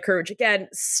in front of the crew, which again,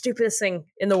 stupidest thing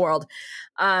in the world.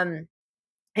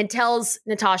 And tells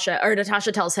Natasha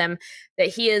tells him that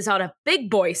he is on a big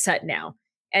boy set now.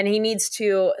 And he needs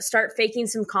to start faking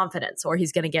some confidence or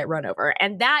he's going to get run over.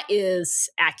 And that is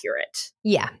accurate.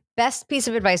 Yeah. Best piece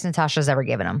of advice Natasha's ever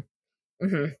given him.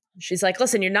 Mm-hmm. She's like,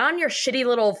 listen, you're not on your shitty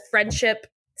little friendship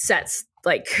sets.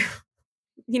 Like,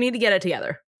 you need to get it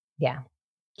together. Yeah.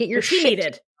 Get your shit,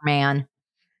 needed. Man.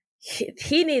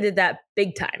 He needed that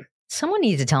big time. Someone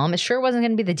needs to tell him. It sure wasn't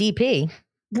going to be the DP.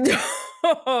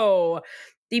 No.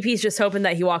 DP's just hoping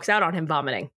that he walks out on him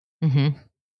vomiting. Mm-hmm.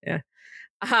 Yeah.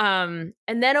 And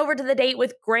then over to the date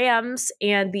with Grams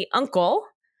and the uncle.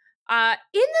 In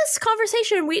this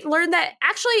conversation, we learned that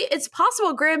actually it's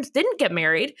possible Grams didn't get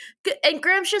married and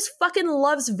Grams just fucking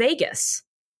loves Vegas.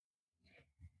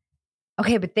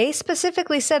 Okay, but they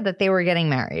specifically said that they were getting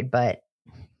married, but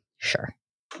sure.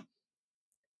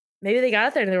 Maybe they got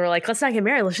out there and they were like, let's not get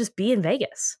married. Let's just be in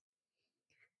Vegas.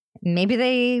 Maybe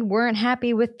they weren't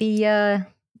happy with the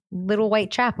little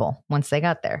white chapel once they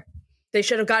got there. They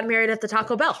should have gotten married at the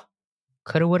Taco Bell.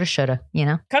 Coulda, woulda, shoulda,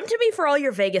 Come to me for all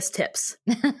your Vegas tips.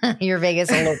 Your Vegas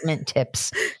elopement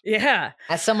tips. Yeah.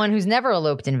 As someone who's never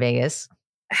eloped in Vegas.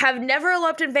 Have never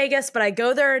eloped in Vegas, but I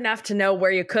go there enough to know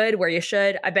where you could, where you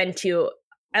should. I've been to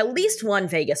at least one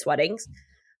Vegas weddings.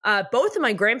 Both of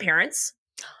my grandparents,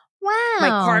 Wow. my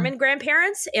Carmen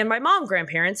grandparents and my mom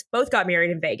grandparents both got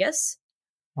married in Vegas.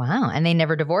 Wow. And they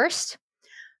never divorced?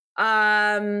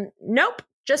 Nope.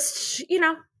 Just,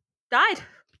 died.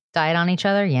 Died on each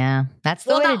other? Yeah. That's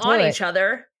the way to do it. Well, not on each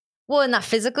other. Well, not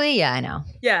physically? Yeah, I know.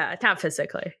 Yeah, not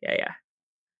physically. Yeah.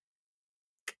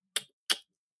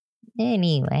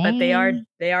 Anyway. But they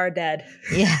are dead.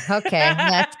 Yeah, okay.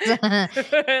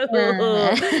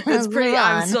 It's pretty,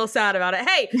 I'm still sad about it.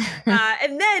 Hey,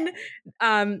 and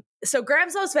then, so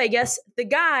Grams Las Vegas, the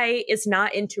guy is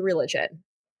not into religion.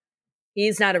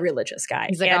 He's not a religious guy.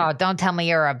 He's like, oh, don't tell me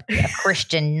you're a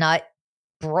Christian nut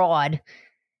broad.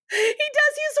 He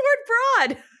does use the word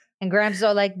broad. And Grams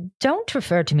are like, don't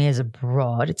refer to me as a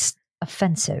broad. It's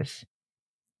offensive.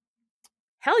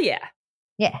 Hell yeah.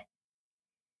 Yeah.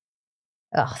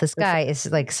 Oh, this guy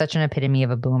is like such an epitome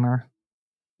of a boomer.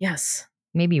 Yes.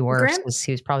 Maybe worse because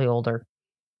he was probably older.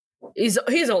 He's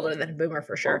older than a boomer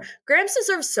for sure. Grams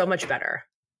deserves so much better.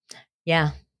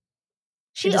 Yeah.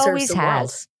 She always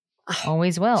has.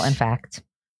 Always will, in fact.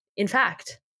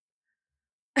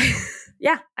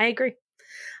 Yeah, I agree.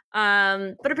 But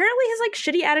apparently his like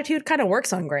shitty attitude kind of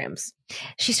works on Grams.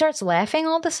 She starts laughing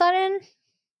all of a sudden.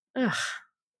 Ugh.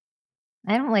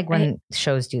 I don't like when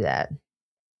shows do that.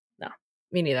 No,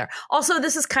 me neither. Also,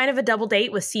 this is kind of a double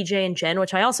date with CJ and Jen,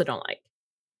 which I also don't like.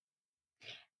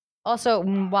 Also,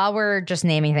 while we're just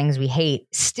naming things we hate,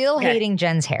 still hating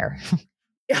Jen's hair.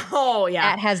 Oh, yeah.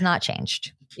 That has not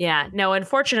changed. Yeah. No,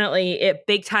 unfortunately, it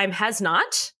big time has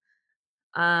not.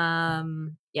 Yeah,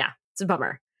 it's a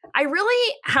bummer.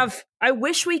 I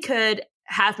wish we could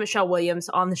have Michelle Williams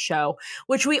on the show,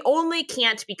 which we only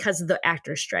can't because of the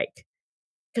actor strike.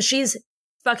 Because she's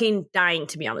fucking dying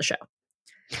to be on the show.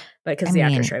 But because the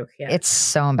actor strike, yeah. It's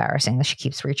so embarrassing that she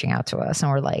keeps reaching out to us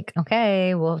and we're like,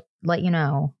 okay, we'll let you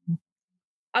know.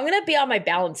 I'm going to be on my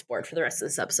balance board for the rest of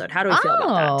this episode. How do we feel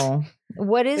about that?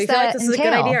 What is that? Do you feel like this is a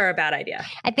good idea or a bad idea?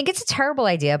 I think it's a terrible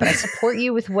idea, but I support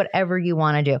you with whatever you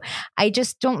want to do. I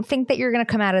just don't think that you're going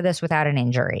to come out of this without an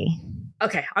injury.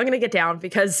 Okay, I'm going to get down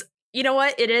because you know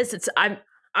what it is? I'm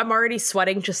already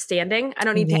sweating just standing. I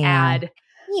don't need to add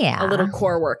a little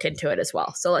core work into it as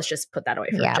well. So let's just put that away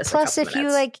for just plus a if minutes.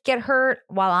 You like get hurt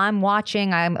while I'm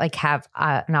watching, I'm like have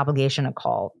an obligation to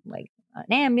call like an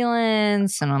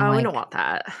ambulance, and I'm I don't want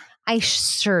that. I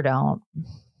sure don't.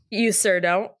 You sure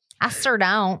don't? I sure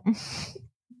don't.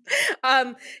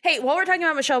 Hey, while we're talking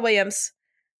about Michelle Williams,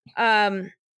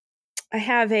 I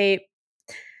have a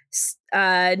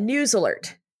news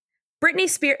alert. Britney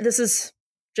Spears, this is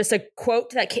just a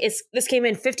quote this came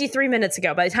in 53 minutes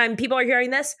ago. By the time people are hearing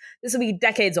this will be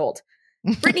decades old.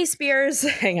 Britney Spears,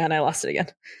 hang on, I lost it again.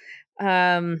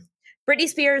 Britney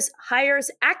Spears hires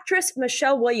actress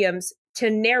Michelle Williams to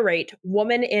narrate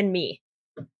Woman in Me.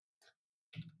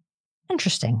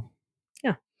 Interesting.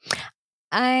 Yeah.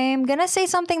 I'm going to say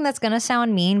something that's going to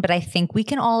sound mean, but I think we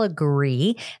can all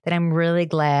agree that I'm really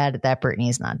glad that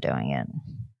Britney's not doing it.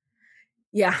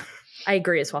 Yeah, I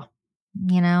agree as well.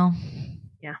 Yeah.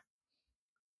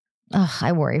 Ugh,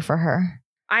 I worry for her.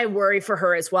 I worry for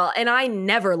her as well. And I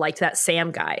never liked that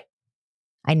Sam guy.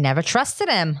 I never trusted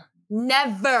him.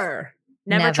 Never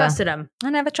trusted him. I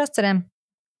never trusted him.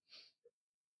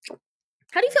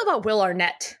 How do you feel about Will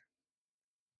Arnett?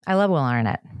 I love Will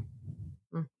Arnett.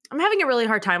 I'm having a really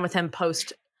hard time with him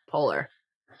post-Polar.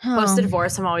 Post the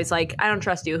divorce, I'm always like, I don't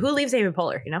trust you. Who leaves Amy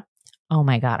Poehler, Oh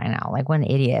my God, I know. Like, what an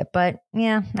idiot. But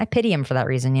yeah, I pity him for that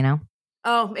reason,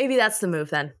 Oh, maybe that's the move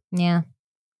then. Yeah.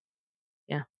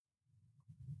 Yeah.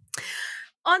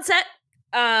 On set,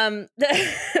 the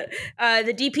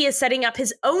DP is setting up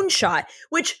his own shot,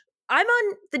 which I'm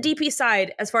on the DP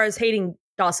side as far as hating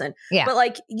Dawson. Yeah. But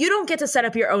like, you don't get to set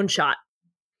up your own shot.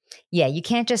 Yeah, you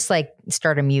can't just like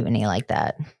start a mutiny like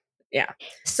that. Yeah.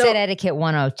 Set etiquette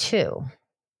 102.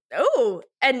 Oh,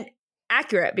 and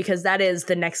accurate because that is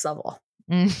the next level.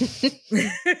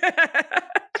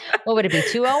 What would it be?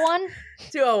 201?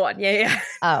 201. Yeah.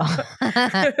 Oh.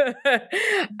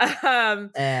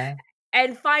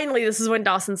 And finally, this is when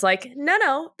Dawson's like,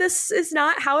 no, this is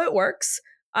not how it works.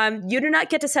 You do not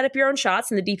get to set up your own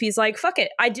shots. And the DP's like, fuck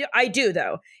it. I do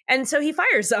though. And so he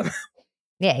fires them.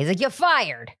 Yeah, he's like, you're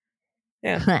fired.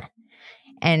 Yeah.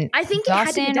 And I think Dawson it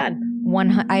had to be done.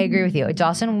 I agree with you.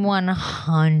 Dawson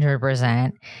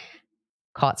 100%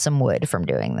 caught some wood from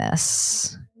doing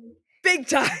this. Big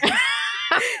time.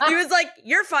 He was like,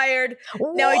 "You're fired."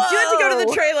 Now I do have to go to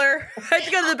the trailer. I have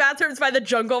to go to the bathrooms by the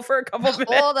jungle for a couple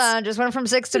minutes. Hold on, just went from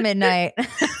 6 to midnight.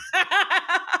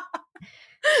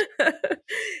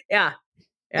 Yeah.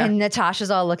 And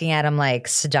Natasha's all looking at him like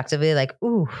seductively, like,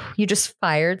 "Ooh, you just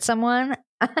fired someone."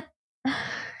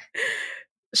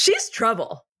 She's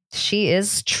trouble. She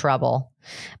is trouble.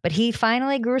 But he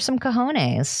finally grew some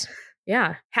cojones.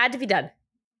 Yeah, had to be done.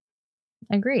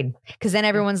 Agreed. Because then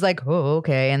everyone's like, "Oh,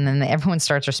 okay." And then everyone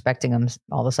starts respecting him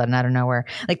all of a sudden out of nowhere.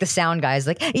 Like the sound guy's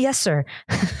like, "Yes, sir."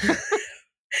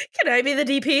 Can I be the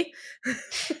DP?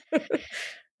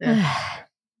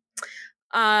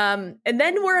 And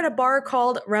then we're at a bar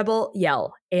called Rebel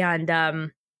Yell.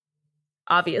 And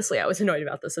obviously I was annoyed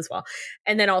about this as well.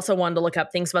 And then also wanted to look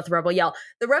up things about the Rebel Yell.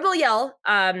 The Rebel Yell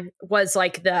was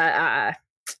like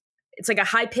it's like a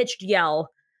high-pitched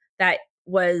yell that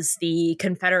was the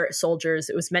Confederate soldiers.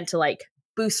 It was meant to like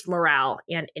boost morale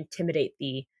and intimidate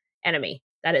the enemy.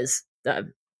 That is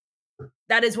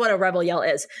what a Rebel Yell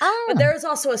is. Oh. But there is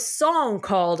also a song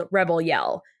called Rebel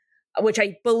Yell, which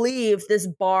I believe this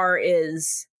bar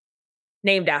is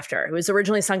named after. It was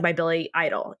originally sung by Billy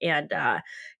Idol, and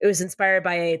it was inspired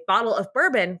by a bottle of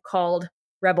bourbon called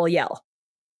Rebel Yell.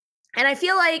 And I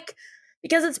feel like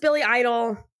because it's Billy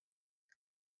Idol,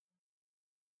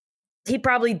 he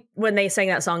probably, when they sang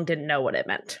that song, didn't know what it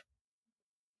meant.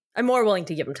 I'm more willing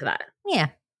to give him to that. Yeah.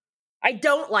 I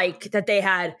don't like that they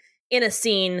had in a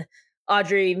scene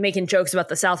Audrey making jokes about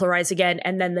the South will rise again,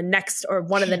 and then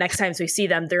one of the next times we see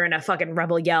them, they're in a fucking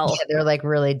Rebel Yell. Yeah, they're like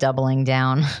really doubling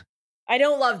down. I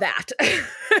don't love that.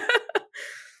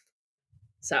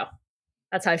 So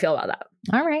that's how I feel about that.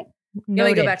 All right. You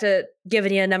want to go back to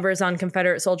giving you numbers on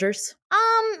Confederate soldiers?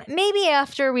 Maybe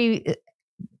after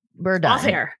we're done. Off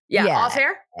air. Yeah. Off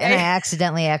air. And I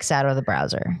accidentally X out of the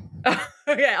browser.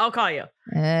 Okay, I'll call you.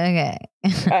 Okay.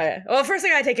 Well, first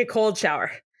thing I take a cold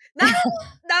shower.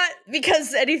 Not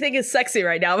because anything is sexy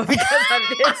right now, but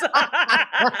because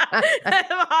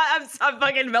I'm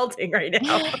fucking melting right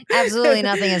now. Absolutely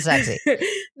nothing is sexy.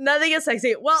 Nothing is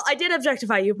sexy. Well, I did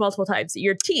objectify you multiple times.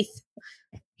 Your teeth.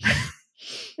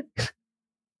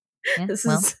 Yeah, this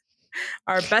is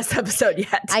our best episode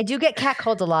yet. I do get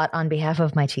catcalled a lot on behalf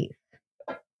of my teeth.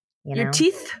 Your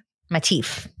teeth? My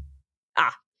teeth.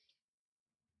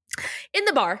 In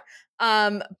the bar,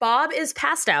 Bob is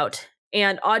passed out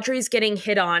and Audrey's getting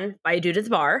hit on by a dude at the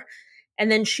bar.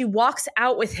 And then she walks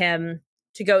out with him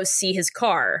to go see his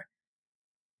car,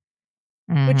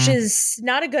 which is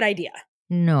not a good idea.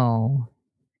 No.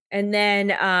 And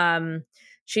then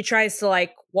she tries to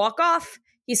like walk off.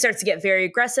 He starts to get very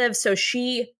aggressive. So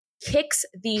she kicks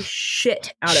the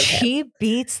shit out of him. She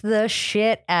beats the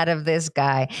shit out of this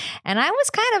guy. And I was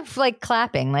kind of like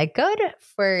clapping, like, good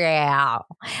for you.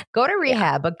 Go to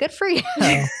rehab, but good for you.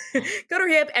 Go to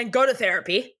rehab and go to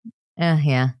therapy.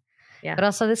 Yeah. But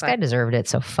also this guy deserved it,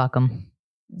 so fuck him.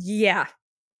 Yeah.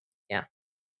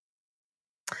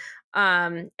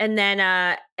 And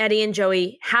then Eddie and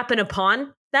Joey happen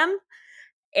upon them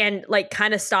and like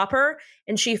kind of stop her.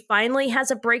 And she finally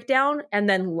has a breakdown and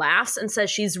then laughs and says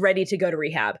she's ready to go to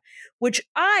rehab, which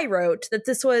I wrote that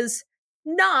this was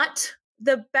not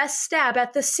the best stab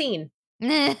at the scene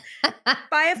by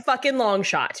a fucking long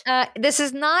shot. This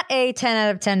is not a 10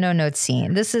 out of 10 no notes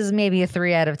scene. This is maybe a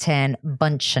 3 out of 10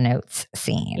 bunch of notes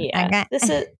scene. Yeah. Okay?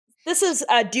 This is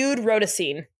a dude wrote a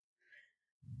scene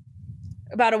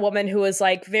about a woman who was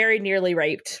like very nearly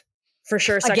raped, for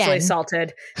sure, sexually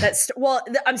assaulted.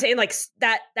 I'm saying like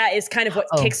that is kind of what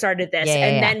kickstarted this.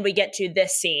 Then we get to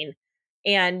this scene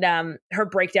and her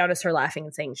breakdown is her laughing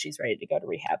and saying she's ready to go to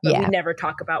rehab. But we never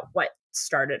talk about what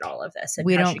started all of this. And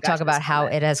we don't talk about how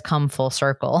it has come full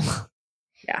circle.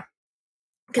 Yeah.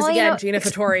 Because again, Gina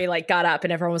Fattori like got up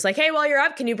and everyone was like, hey, while you're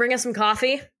up, can you bring us some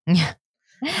coffee? Yeah.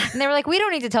 And they were like, we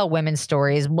don't need to tell women's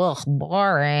stories. Ugh,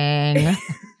 boring.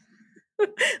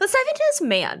 Let's dive into this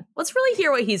man. Let's really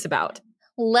hear what he's about.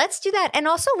 Let's do that. And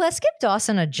also let's give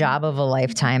Dawson a job of a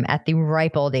lifetime at the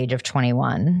ripe old age of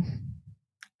 21.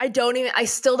 I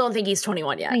still don't think he's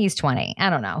 21 yet. I think he's 20. I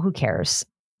don't know. Who cares?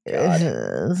 Yeah,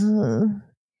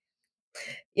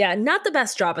 not the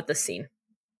best job at this scene.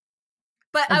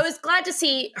 But I was glad to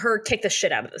see her kick the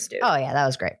shit out of this dude. Oh, yeah. That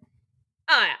was great.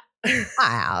 Oh, yeah.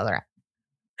 Wow. All right.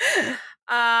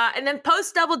 And then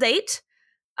post double date,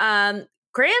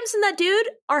 Grams and that dude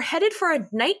are headed for a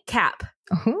nightcap.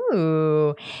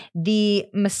 Ooh, the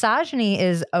misogyny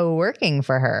is working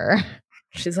for her.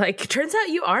 She's like, turns out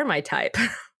you are my type.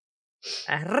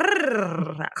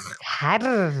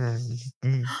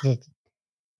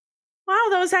 Wow,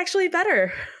 that was actually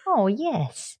better. Oh,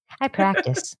 yes. I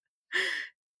practice.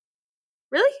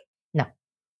 Really? No.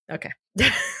 Okay.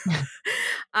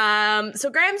 So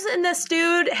Grams and this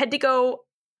dude had to go.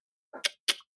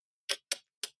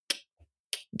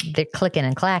 They're clicking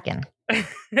and clacking.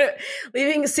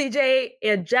 Leaving CJ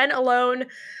and Jen alone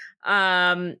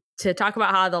to talk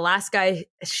about how the last guy,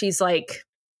 Jen's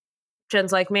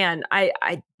like, man,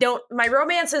 I don't, my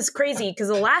romance is crazy because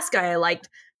the last guy I liked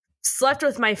slept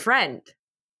with my friend.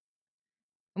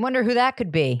 I wonder who that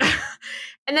could be.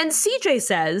 And then CJ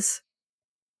says,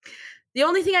 the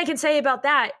only thing I can say about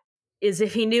that is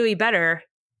if he knew he better,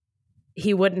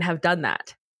 he wouldn't have done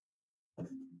that.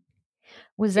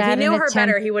 Was if that he knew an her attempt?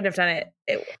 better, he wouldn't have done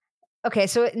it. Okay,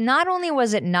 so not only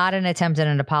was it not an attempt at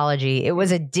an apology, it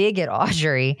was a dig at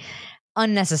Audrey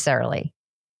unnecessarily.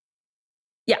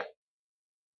 Yeah.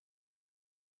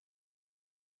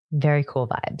 Very cool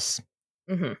vibes.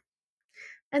 Mm-hmm.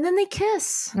 And then they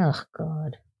kiss. Oh,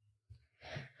 God.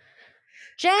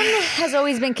 Jen has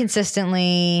always been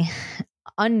consistently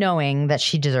unknowing that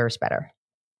she deserves better.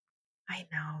 I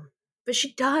know, but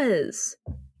she does.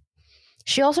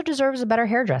 She also deserves a better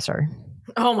hairdresser.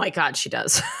 Oh my God, she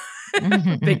does.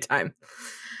 Big time.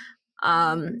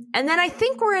 And then I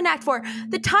think we're in Act 4.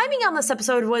 The timing on this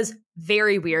episode was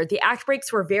very weird. The act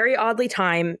breaks were very oddly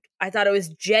timed. I thought it was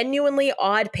genuinely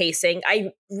odd pacing.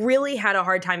 I really had a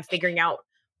hard time figuring out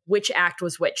which act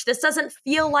was which. This doesn't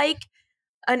feel like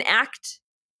an act.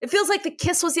 It feels like the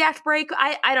kiss was the act break.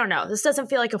 I don't know. This doesn't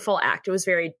feel like a full act. It was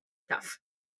very tough.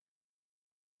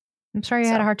 I'm sorry you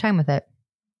had a hard time with it.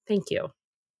 Thank you.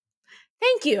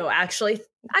 Thank you, actually.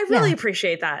 I really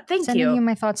appreciate that. Sending you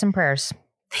my thoughts and prayers.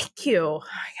 Thank you. Oh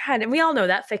my God, and we all know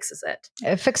that fixes it.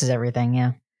 It fixes everything,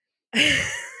 yeah.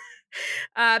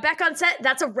 Back on set,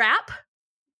 that's a wrap.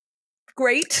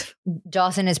 Great.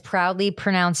 Dawson is proudly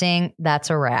pronouncing that's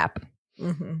a wrap.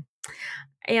 Mm-hmm.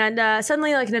 And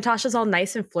suddenly, like, Natasha's all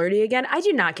nice and flirty again. I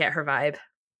do not get her vibe.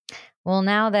 Well,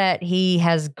 now that he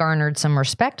has garnered some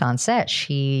respect on set,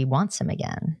 she wants him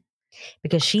again.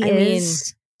 Because she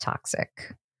is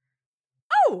toxic.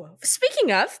 Oh,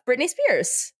 speaking of, Britney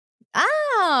Spears.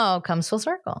 Oh, comes full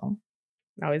circle.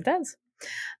 Always does.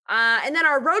 And then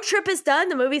our road trip is done.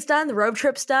 The movie's done. The road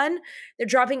trip's done. They're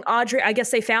dropping Audrey. I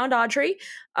guess they found Audrey.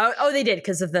 Oh, they did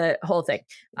because of the whole thing.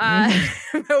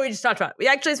 We just talked about it. We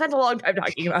actually spent a long time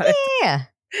talking about it. Yeah.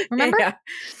 Remember? Yeah.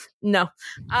 No.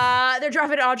 They're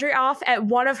dropping Audrey off at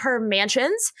one of her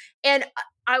mansions. And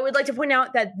I would like to point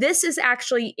out that this is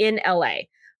actually in LA.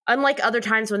 Unlike other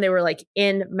times when they were like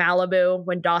in Malibu,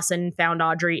 when Dawson found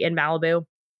Audrey in Malibu.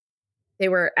 They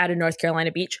were at a North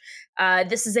Carolina beach.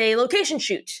 This is a location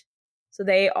shoot. So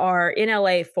they are in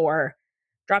LA for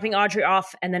dropping Audrey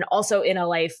off and then also in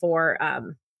LA for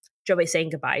Joey saying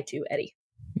goodbye to Eddie.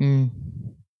 So,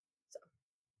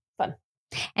 fun.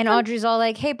 And Audrey's all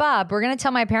like, hey, Bob, we're going to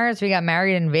tell my parents we got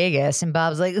married in Vegas. And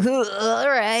Bob's like, all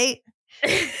right.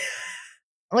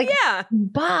 Like, yeah.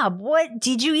 Bob, what?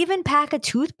 Did you even pack a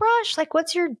toothbrush? Like,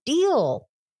 what's your deal?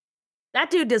 That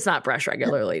dude does not brush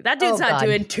regularly. That dude's not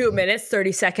doing 2 minutes,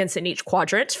 30 seconds in each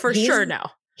quadrant for sure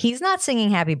now. He's not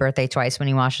singing happy birthday twice when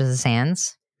he washes his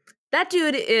hands. That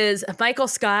dude is Michael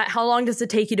Scott. How long does it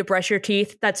take you to brush your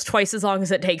teeth? That's twice as long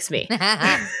as it takes me.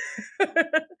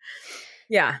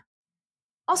 Yeah.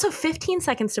 Also, 15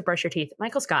 seconds to brush your teeth.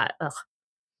 Michael Scott. Ugh.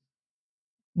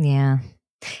 Yeah.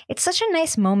 It's such a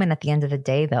nice moment at the end of the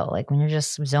day, though. Like when you're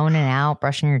just zoning out,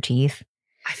 brushing your teeth.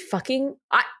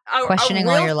 Questioning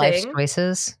all your life's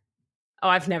choices. Oh,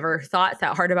 I've never thought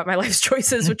that hard about my life's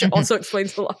choices, which also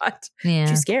explains a lot. Yeah.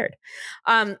 Too scared.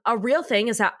 A real thing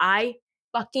is that I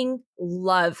fucking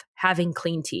love having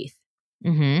clean teeth.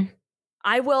 Mm-hmm.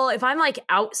 I will, if I'm like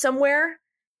out somewhere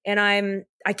and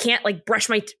I can't like brush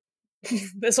my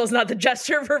this was not the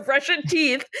gesture for brushing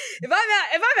teeth. If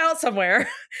I'm out somewhere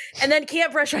and then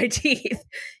can't brush my teeth,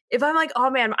 if I'm like, oh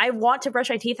man, I want to brush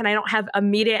my teeth and I don't have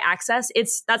immediate access,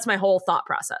 that's my whole thought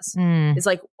process. It's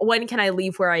like, when can I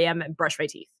leave where I am and brush my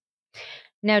teeth?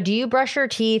 Now, do you brush your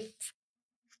teeth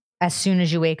as soon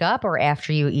as you wake up or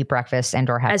after you eat breakfast and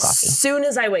or have coffee? As soon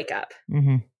as I wake up.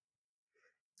 Mm-hmm.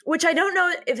 Which I don't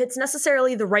know if it's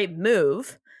necessarily the right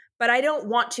move, but I don't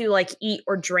want to like eat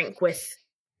or drink with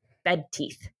bed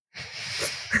teeth.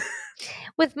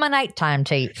 With my nighttime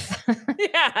teeth.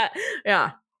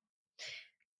 Yeah.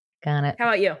 Got it. How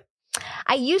about you?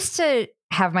 I used to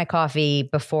have my coffee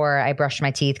before I brushed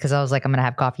my teeth because I was like, I'm going to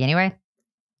have coffee anyway.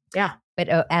 Yeah. But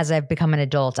as I've become an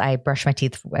adult, I brush my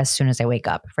teeth as soon as I wake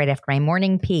up, right after my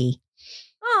morning pee.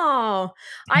 Oh,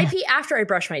 I pee after I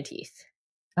brush my teeth.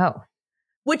 Oh.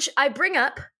 Which I bring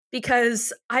up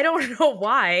because I don't know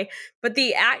why, but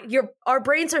our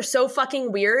brains are so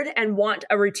fucking weird and want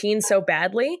a routine so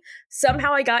badly.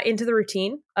 Somehow I got into the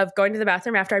routine of going to the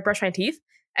bathroom after I brush my teeth.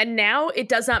 And now it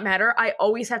does not matter. I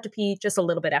always have to pee just a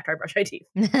little bit after I brush my teeth.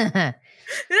 Isn't that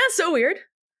so weird?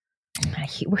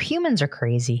 Humans are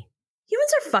crazy.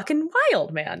 Humans are fucking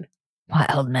wild, man.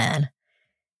 Wild man.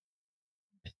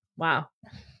 Wow.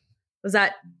 Was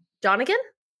that John again?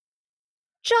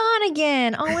 John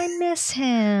again. Oh, I miss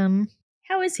him.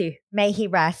 How is he? May he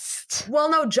rest. Well,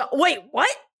 no, wait,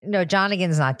 what? No,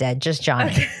 Johnigan's not dead. Just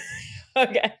Johnny.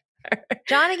 Okay.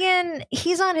 Johnigan,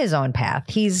 he's on his own path.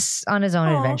 He's on his own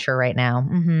adventure right now.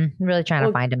 Really trying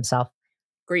to find himself.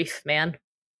 Grief, man.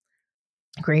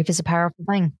 Grief is a powerful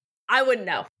thing. I wouldn't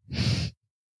know.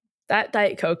 That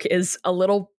Diet Coke is a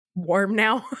little warm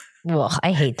now. Well,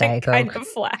 I hate Diet Coke. Kind of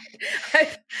flat.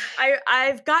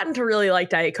 I've gotten to really like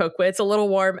Diet Coke, but it's a little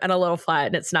warm and a little flat,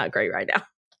 and it's not great right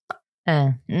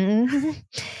now.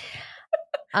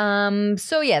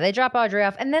 So yeah, they drop Audrey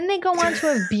off, and then they go on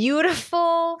to a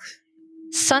beautiful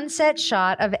sunset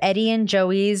shot of Eddie and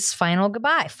Joey's final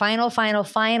goodbye. Final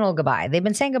goodbye. They've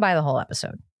been saying goodbye the whole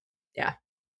episode. Yeah.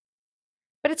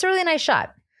 But it's a really nice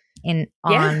shot on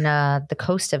the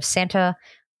coast of Santa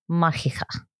Monica.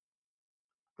 Oh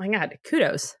my God,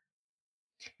 kudos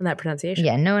on that pronunciation.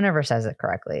 Yeah, no one ever says it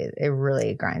correctly. It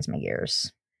really grinds my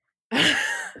gears.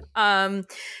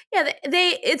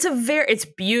 It's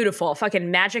beautiful.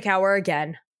 Fucking magic hour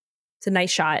again. It's a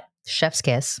nice shot. Chef's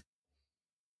kiss.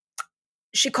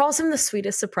 She calls him the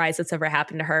sweetest surprise that's ever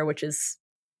happened to her, which is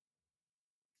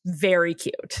very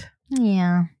cute.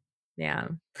 Yeah. Yeah.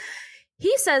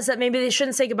 He says that maybe they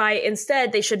shouldn't say goodbye.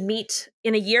 Instead, they should meet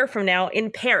in a year from now in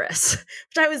Paris.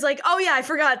 Which I was like, oh yeah, I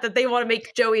forgot that they want to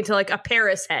make Joey into like a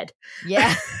Paris head.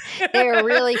 Yeah. They're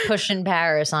really pushing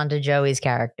Paris onto Joey's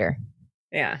character.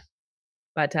 Yeah.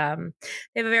 But they have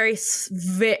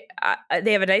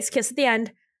they have a nice kiss at the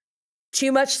end.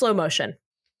 Too much slow motion.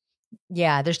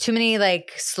 Yeah, there's too many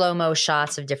like slow-mo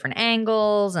shots of different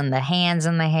angles and the hands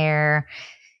in the hair.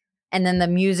 And then the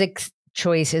music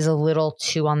choice is a little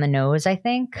too on the nose, I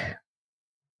think.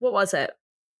 What was it?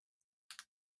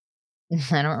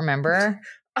 I don't remember.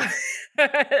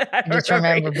 I just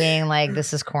remember being like,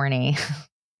 this is corny.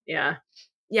 Yeah.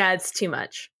 Yeah, it's too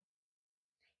much.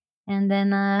 And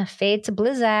then fade to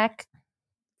Blizzak.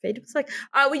 Fade to Blizzak.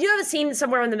 We do have a scene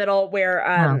somewhere in the middle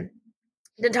where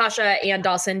Natasha and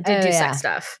Dawson did do sex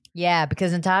stuff. Yeah,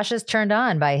 because Natasha's turned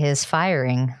on by his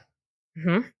firing.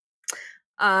 Mm-hmm.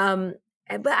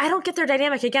 But I don't get their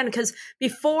dynamic again because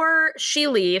before she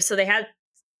leaves, so they had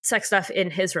sex stuff in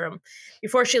his room.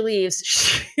 Before she leaves,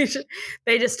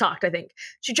 they just talked, I think.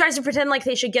 She tries to pretend like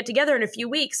they should get together in a few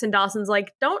weeks, and Dawson's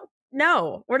like,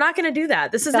 no, we're not going to do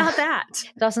that. This is not that.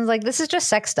 Dawson's like, this is just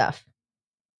sex stuff.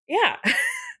 Yeah.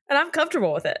 And I'm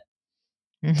comfortable with it.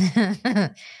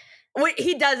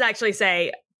 He does actually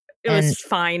say it was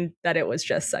fine that it was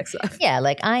just sex stuff. Yeah,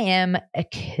 like I am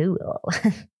cool.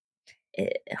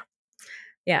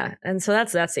 Yeah, and so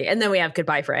that's it. And then we have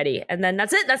goodbye for Eddie. And then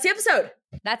that's it. That's the episode.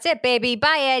 That's it, baby.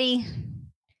 Bye, Eddie.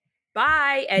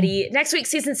 Bye, Eddie. Next week,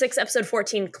 season 6, episode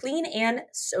 14, Clean and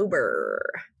Sober.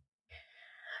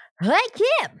 Like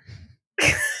him.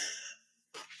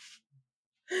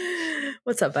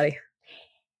 What's up, buddy?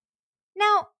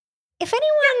 Now, if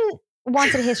anyone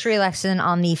wants a history lesson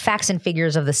on the facts and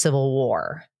figures of the Civil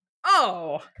War,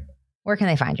 where can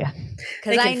they find you?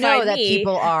 Because I know that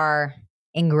people are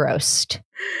engrossed.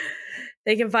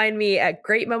 They can find me at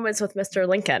Great Moments with Mr.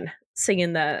 Lincoln,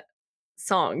 singing the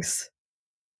songs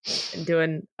and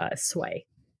doing a sway.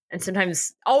 And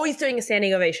sometimes always doing a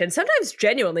standing ovation, sometimes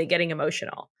genuinely getting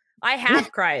emotional. I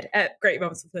have cried at Great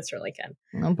Moments with Mr. Lincoln.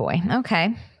 Oh boy.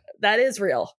 Okay. That is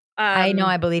real. I know.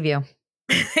 I believe you.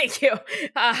 Thank you.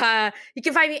 You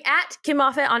can find me at Kim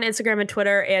Moffitt on Instagram and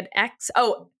Twitter and X.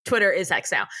 Oh, Twitter is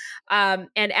X now.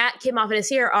 And at Kim Moffitt is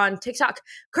here on TikTok.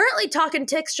 Currently talking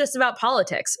ticks just about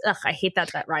politics. Ugh, I hate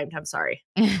that rhymed. I'm sorry.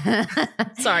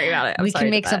 Sorry about it. We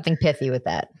can make something pithy with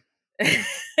that.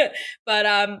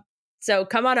 But so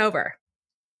come on over.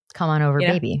 Come on over,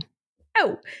 baby.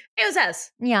 Oh, it was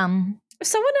us. Yum. If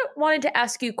someone wanted to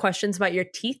ask you questions about your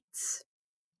teeths.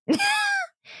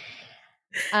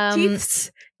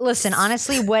 Listen,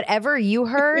 honestly, whatever you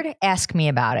heard, ask me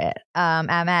about it. I'm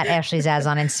at Ashley Zaz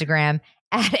on Instagram,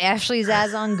 at Ashley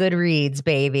Zaz on Goodreads,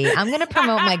 baby. I'm going to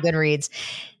promote my Goodreads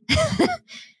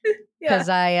because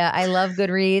I love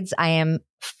Goodreads. I am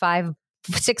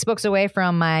 6 books away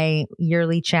from my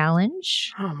yearly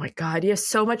challenge. Oh my God. You have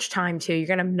so much time too. You're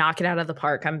going to knock it out of the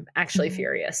park. I'm actually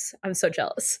furious. I'm so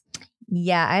jealous.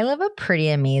 Yeah, I live a pretty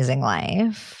amazing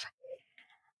life.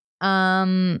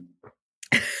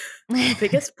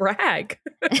 Biggest brag.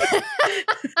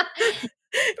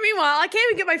 Meanwhile, I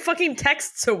can't even get my fucking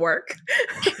texts to work.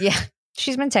 Yeah.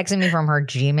 She's been texting me from her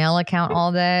Gmail account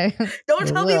all day. Don't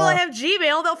tell people I have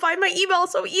Gmail. They'll find my email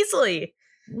so easily.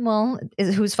 Well,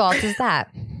 whose fault is that?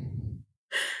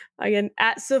 Again,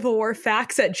 at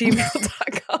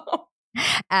civilwarfacts@gmail.com.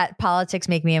 At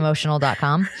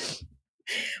politicsmakemeemotional.com.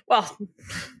 Well,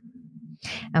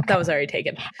 okay. That was already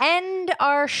taken. And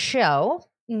our show.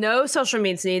 No social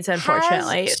media needs,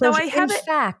 unfortunately. No, I have in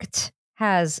fact,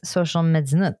 has social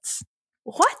media needs.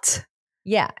 What?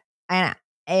 Yeah. And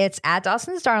it's at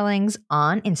Dawson's Darlings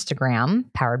on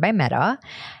Instagram, powered by Meta.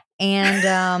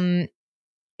 And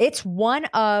it's one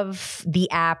of the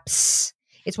apps,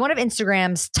 it's one of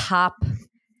Instagram's top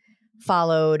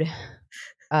followed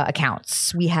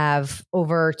accounts. We have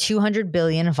over 200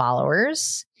 billion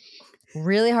followers.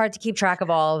 Really hard to keep track of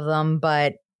all of them,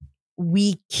 but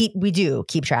we do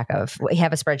keep track of. We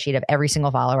have a spreadsheet of every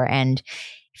single follower. And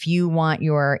if you want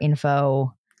your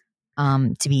info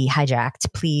to be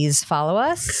hijacked, please follow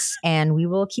us and we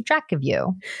will keep track of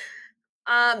you.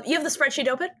 You have the spreadsheet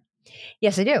open?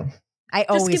 Yes, I do. I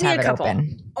Just always have it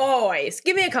open. Always.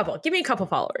 Give me a couple. Give me a couple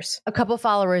followers. A couple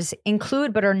followers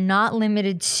include, but are not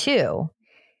limited to.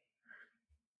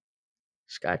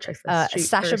 Just gotta check this.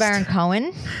 Sacha Baron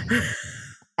Cohen.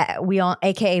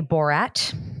 AKA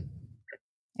Borat.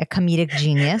 A comedic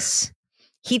genius.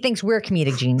 He thinks we're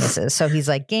comedic geniuses. So he's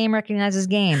like, game recognizes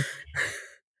game.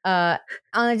 On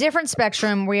a different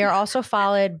spectrum, we are also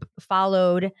followed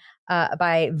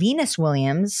by Venus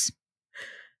Williams.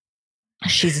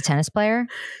 She's a tennis player.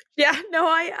 Yeah, no,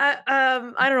 I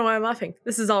don't know why I'm laughing.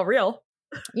 This is all real.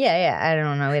 Yeah, I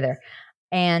don't know either.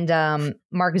 And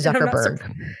Mark Zuckerberg,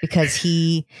 because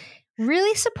he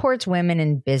really supports women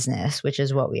in business, which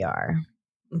is what we are.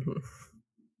 Mm-hmm.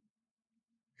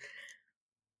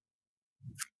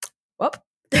 Well,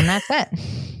 and that's it.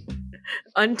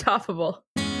 Untoppable.